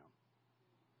around.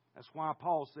 That's why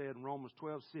Paul said in Romans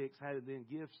 12:6, having then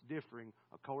gifts differing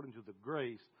according to the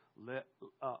grace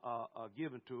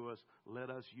given to us, let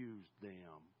us use them.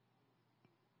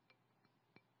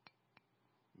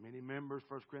 Many members,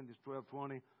 1 Corinthians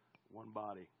 12:20, one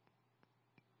body.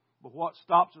 But what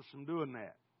stops us from doing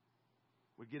that?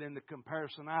 We get into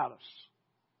comparisonitis,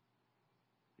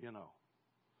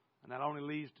 And that only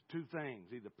leads to 2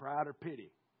 things, either pride or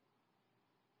pity.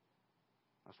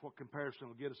 That's what comparison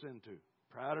will get us into.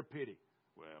 Pride or pity.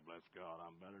 Well, bless God,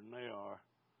 I'm better than they are.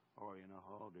 Or,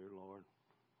 oh, dear Lord.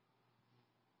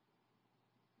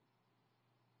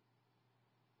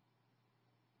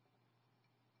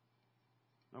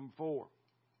 Number 4.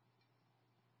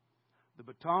 The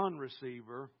baton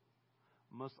receiver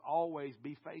must always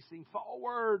be facing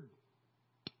forward.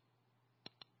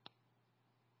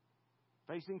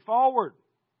 Facing forward.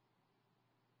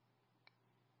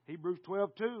 Hebrews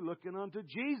 12:2, looking unto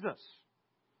Jesus,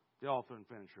 the author and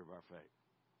finisher of our faith.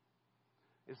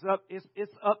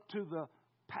 It's up to the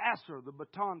passer, the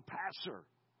baton passer,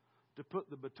 to put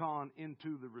the baton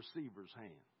into the receiver's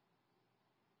hand.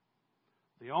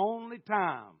 The only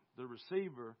time the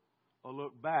receiver will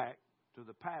look back to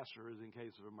the passer is in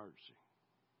case of emergency.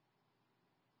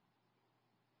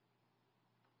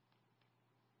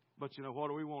 But what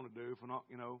do we want to do if we're not,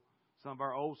 some of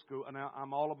our old school, and now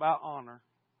I'm all about honor.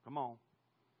 Come on.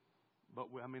 But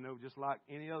just like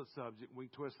any other subject, we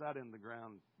twist that in the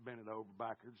ground, bend it over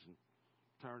backwards, and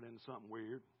turn it into something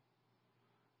weird.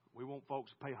 We want folks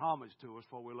to pay homage to us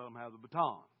before we let them have the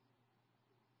baton.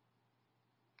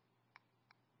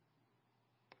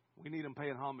 We need them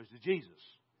paying homage to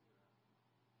Jesus.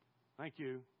 Thank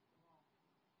you.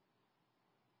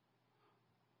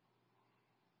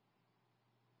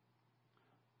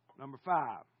 Number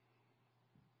 5.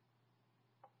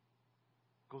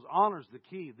 Because honor is the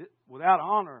key. Without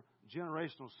honor,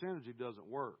 generational synergy doesn't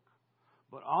work.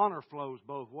 But honor flows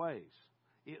both ways.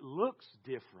 It looks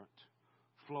different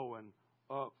flowing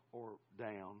up or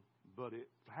down, but it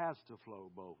has to flow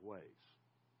both ways.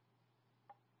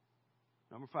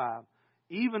 Number 5,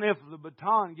 even if the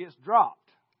baton gets dropped,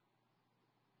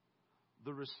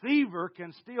 the receiver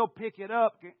can still pick it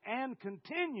up and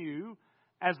continue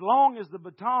as long as the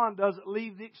baton doesn't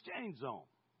leave the exchange zone.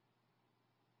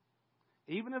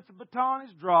 Even if the baton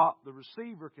is dropped, the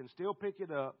receiver can still pick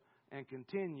it up and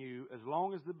continue as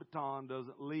long as the baton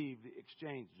doesn't leave the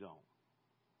exchange zone.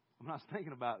 I'm not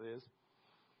thinking about this.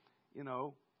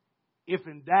 If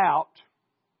in doubt,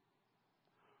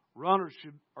 runners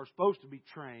are supposed to be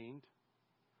trained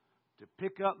to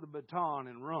pick up the baton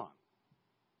and run.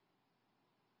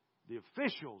 The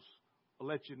officials will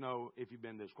let you know if you've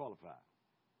been disqualified.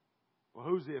 Well,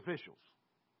 who's the officials?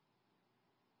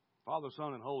 Father,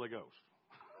 Son, and Holy Ghost.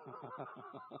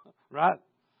 Right?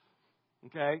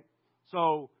 Okay?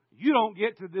 So, you don't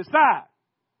get to decide.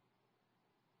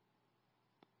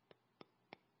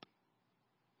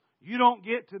 You don't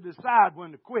get to decide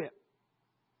when to quit.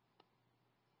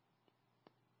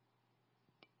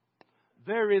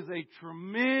 There is a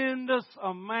tremendous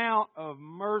amount of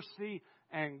mercy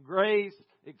and grace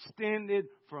extended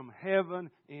from heaven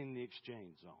in the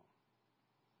exchange zone.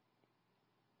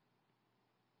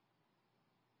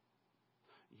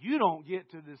 You don't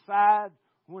get to decide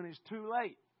when it's too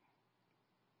late.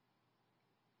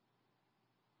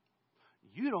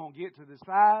 You don't get to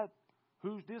decide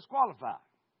who's disqualified.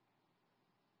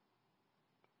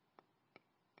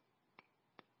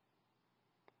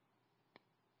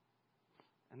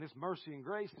 And this mercy and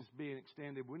grace is being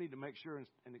extended. We need to make sure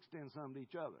and extend some to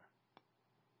each other.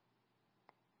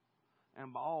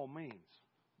 And by all means,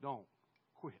 don't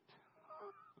quit.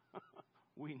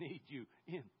 We need you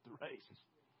in the race.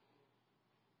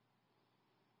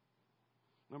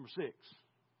 Number 6.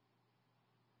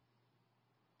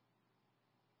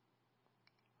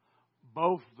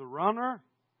 Both the runner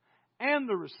and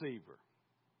the receiver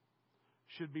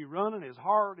should be running as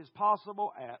hard as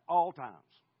possible at all times.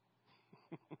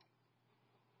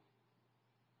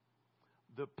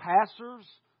 The passer's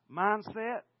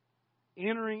mindset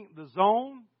entering the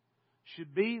zone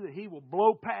should be that he will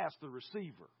blow past the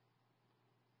receiver.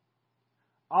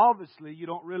 Obviously, you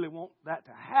don't really want that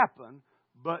to happen,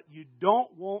 but you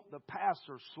don't want the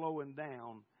passer slowing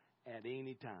down at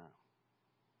any time.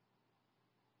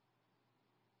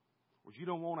 Because you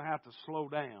don't want to have to slow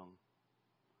down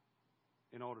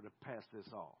in order to pass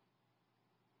this off.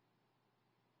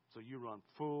 So you run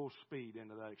full speed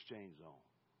into that exchange zone.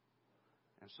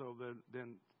 And so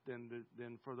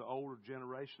then for the older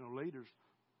generational leaders,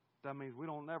 that means we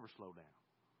don't never slow down.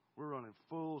 We're running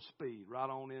full speed right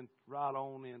on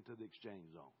into the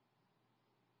exchange zone.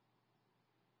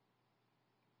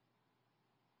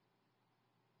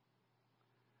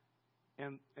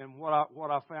 And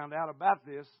what I found out about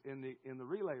this in the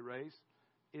relay race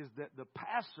is that the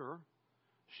passer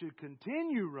should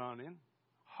continue running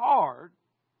hard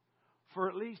for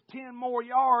at least 10 more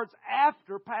yards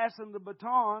after passing the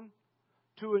baton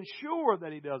to ensure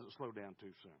that he doesn't slow down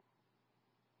too soon.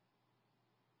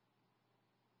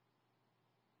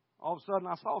 All of a sudden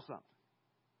I saw something.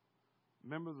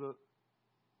 Remember the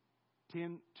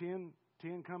 10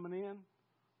 coming in,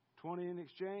 20 in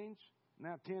exchange,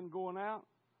 now 10 going out,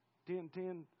 10,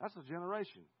 that's a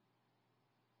generation.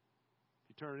 If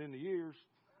you turn it into years.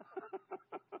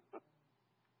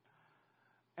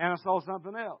 And I saw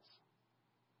something else.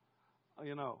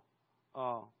 You know,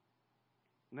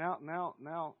 now, not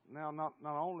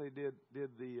only did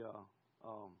the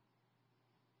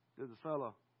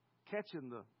fella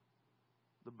catching the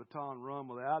baton run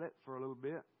without it for a little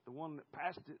bit, the one that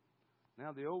passed it,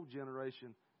 now the old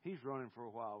generation, he's running for a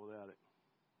while without it.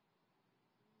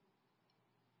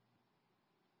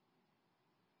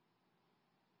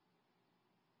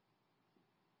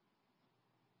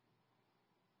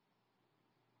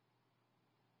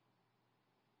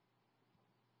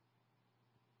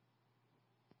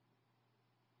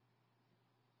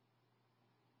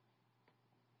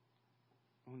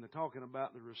 When they're talking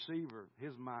about the receiver,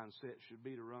 his mindset should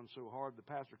be to run so hard the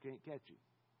passer can't catch him.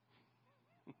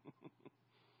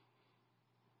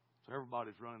 So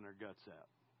everybody's running their guts out.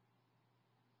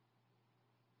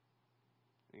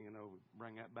 And, you know,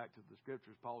 bring that back to the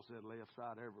scriptures. Paul said, lay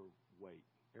aside every weight,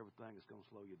 everything that's going to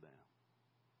slow you down.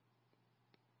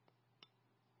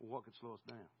 Well, what could slow us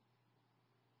down?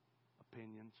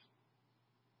 Opinions,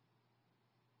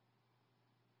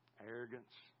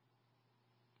 arrogance,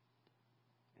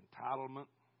 entitlement.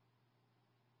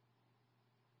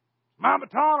 My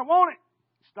baton, I want it.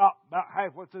 Stop about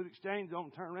halfway through the exchange zone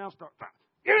and turn around and start trying.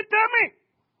 Give it to me.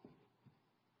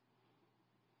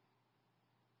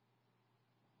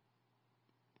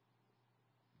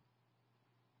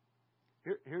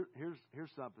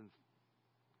 Here's something.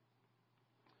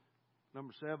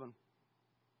 Number 7.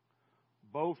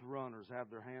 Both runners have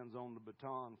their hands on the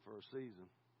baton for a season.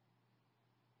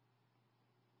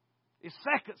 It's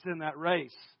seconds in that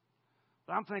race.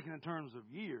 But I'm thinking in terms of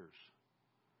years.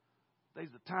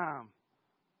 There's a time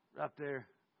right there,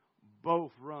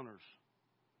 both runners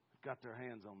have got their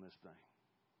hands on this thing.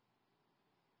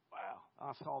 Wow,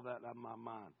 I saw that out of my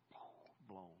mind.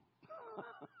 Blown.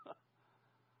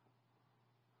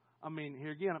 I mean,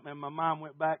 here again, and my mind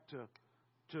went back to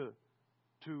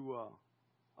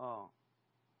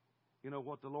you know,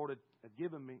 what the Lord had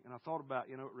given me. And I thought about,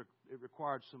 you know, it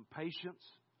required some patience.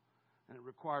 And it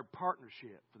required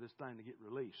partnership for this thing to get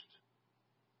released.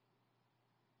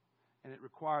 And it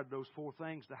required those 4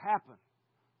 things to happen.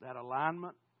 That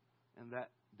alignment, and that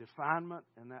definement,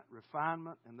 and that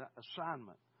refinement, and that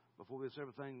assignment before this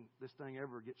thing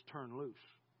ever gets turned loose.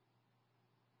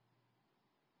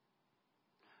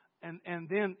 And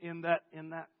then in that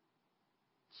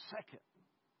second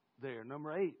there,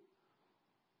 number 8,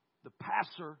 the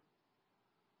passer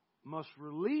must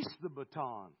release the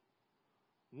baton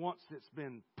once it's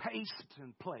been paced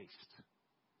and placed.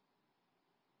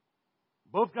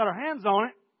 Both got our hands on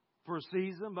it for a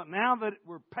season, but now that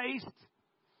we're paced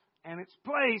and it's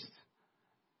placed,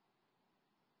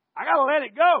 I got to let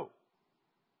it go.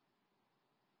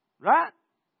 Right?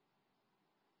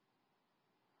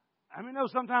 I mean,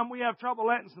 sometimes we have trouble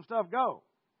letting some stuff go.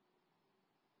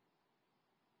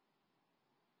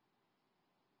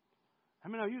 I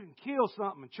mean, you can kill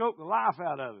something and choke the life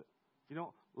out of it if you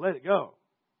don't let it go.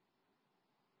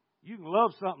 You can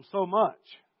love something so much.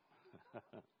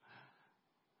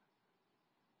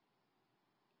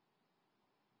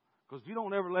 Because if you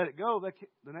don't ever let it go,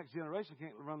 the next generation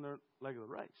can't run their leg of the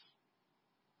race.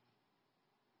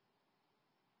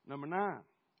 Number 9.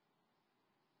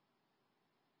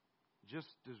 Just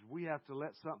as we have to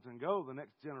let something go, the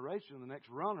next generation, the next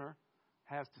runner,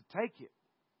 has to take it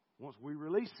once we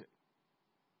release it.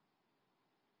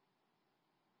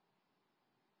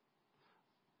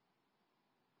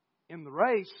 In the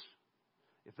race,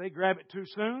 if they grab it too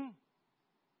soon,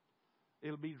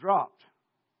 it'll be dropped,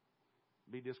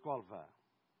 be disqualified.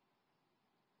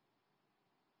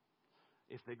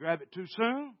 If they grab it too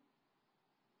soon,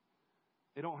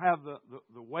 it don't have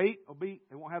the weight,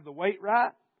 it won't have the weight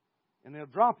right, and they'll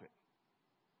drop it.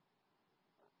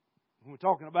 When we're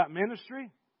talking about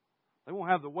ministry, they won't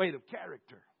have the weight of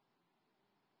character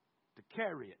to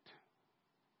carry it.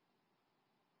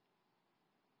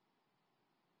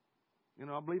 You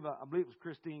know, I believe it was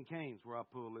Christine Caines where I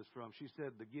pulled this from. She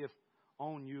said the gift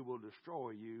on you will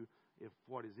destroy you if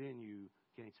what is in you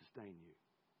can't sustain you.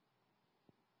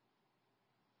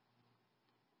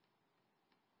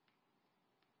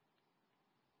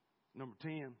 Number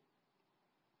 10.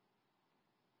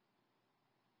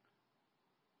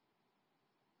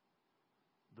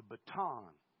 The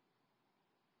baton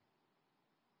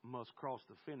must cross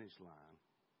the finish line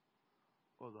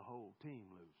or the whole team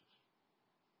loses.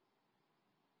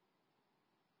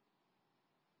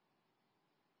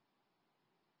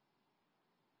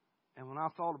 And when I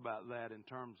thought about that in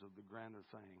terms of the grander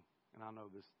thing, and I know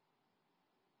the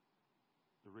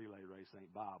relay race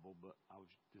ain't Bible, but I was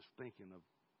just thinking of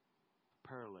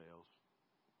parallels.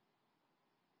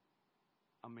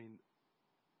 I mean,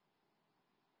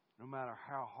 no matter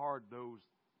how hard those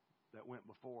that went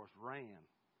before us ran,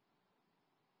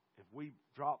 if we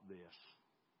drop this,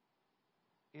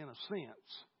 in a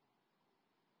sense,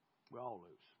 we all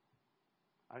lose.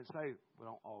 I didn't say we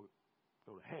don't all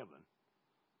go to heaven,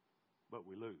 but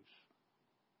we lose.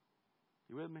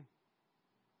 You with me?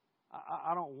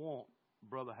 I don't want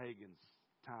Brother Hagin's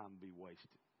time to be wasted.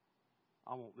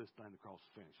 I want this thing to cross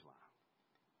the finish line.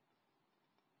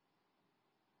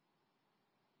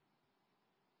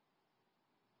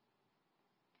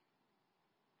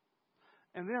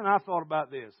 And then I thought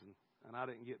about this, and I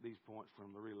didn't get these points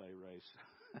from the relay race.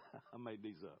 I made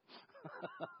these up.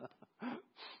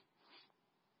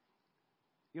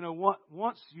 You know,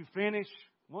 once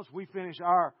we finish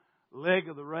our leg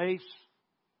of the race,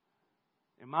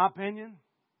 in my opinion,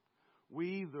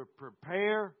 we either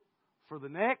prepare for the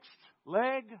next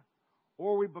leg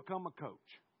or we become a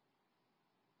coach.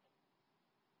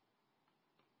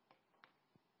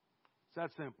 It's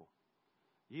that simple.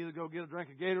 You either go get a drink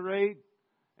of Gatorade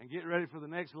and get ready for the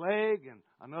next leg and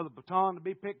another baton to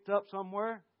be picked up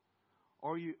somewhere,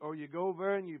 or you go over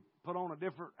there and you put on a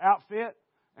different outfit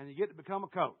and you get to become a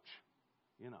coach.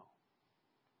 You know,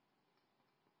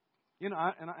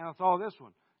 and I saw this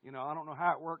one. You know, I don't know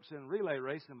how it works in relay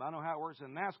racing, but I know how it works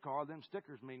in NASCAR. Them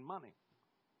stickers mean money.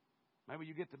 Maybe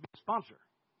you get to be a sponsor.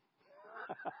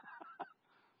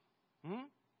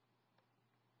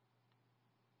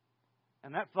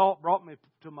 And that thought brought me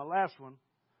to my last one.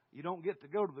 You don't get to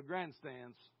go to the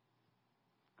grandstands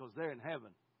because they're in heaven.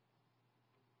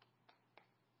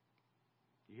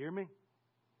 You hear me?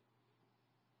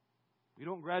 You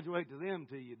don't graduate to them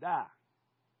till you die.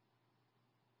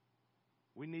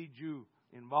 We need you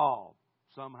involved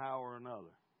somehow or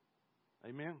another.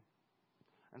 Amen?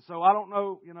 And so I don't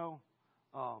know,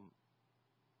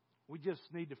 we just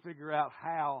need to figure out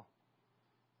how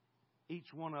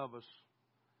each one of us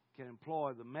can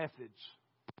employ the methods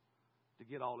to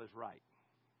get all this right.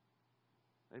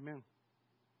 Amen?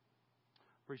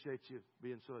 Appreciate you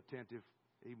being so attentive,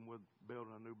 even with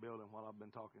building a new building while I've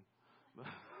been talking.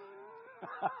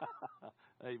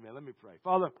 Amen. Let me pray.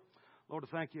 Father, Lord, I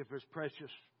thank you for this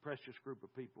precious group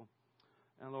of people.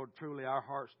 And Lord, truly our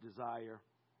heart's desire,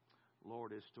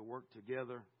 Lord, is to work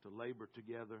together, to labor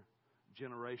together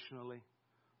generationally,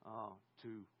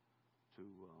 to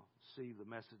see the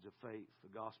message of faith,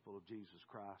 the gospel of Jesus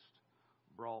Christ,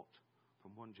 brought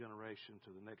from one generation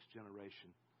to the next generation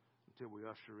until we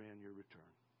usher in your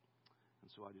return. And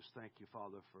so I just thank you,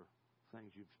 Father, for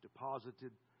things you've deposited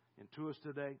into us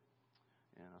today.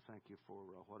 And I thank you for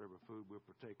whatever food we'll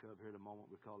partake of here in a moment.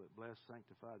 We call it blessed,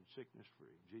 sanctified, and sickness-free.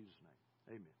 In Jesus'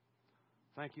 name, amen.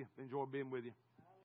 Thank you. Enjoy being with you.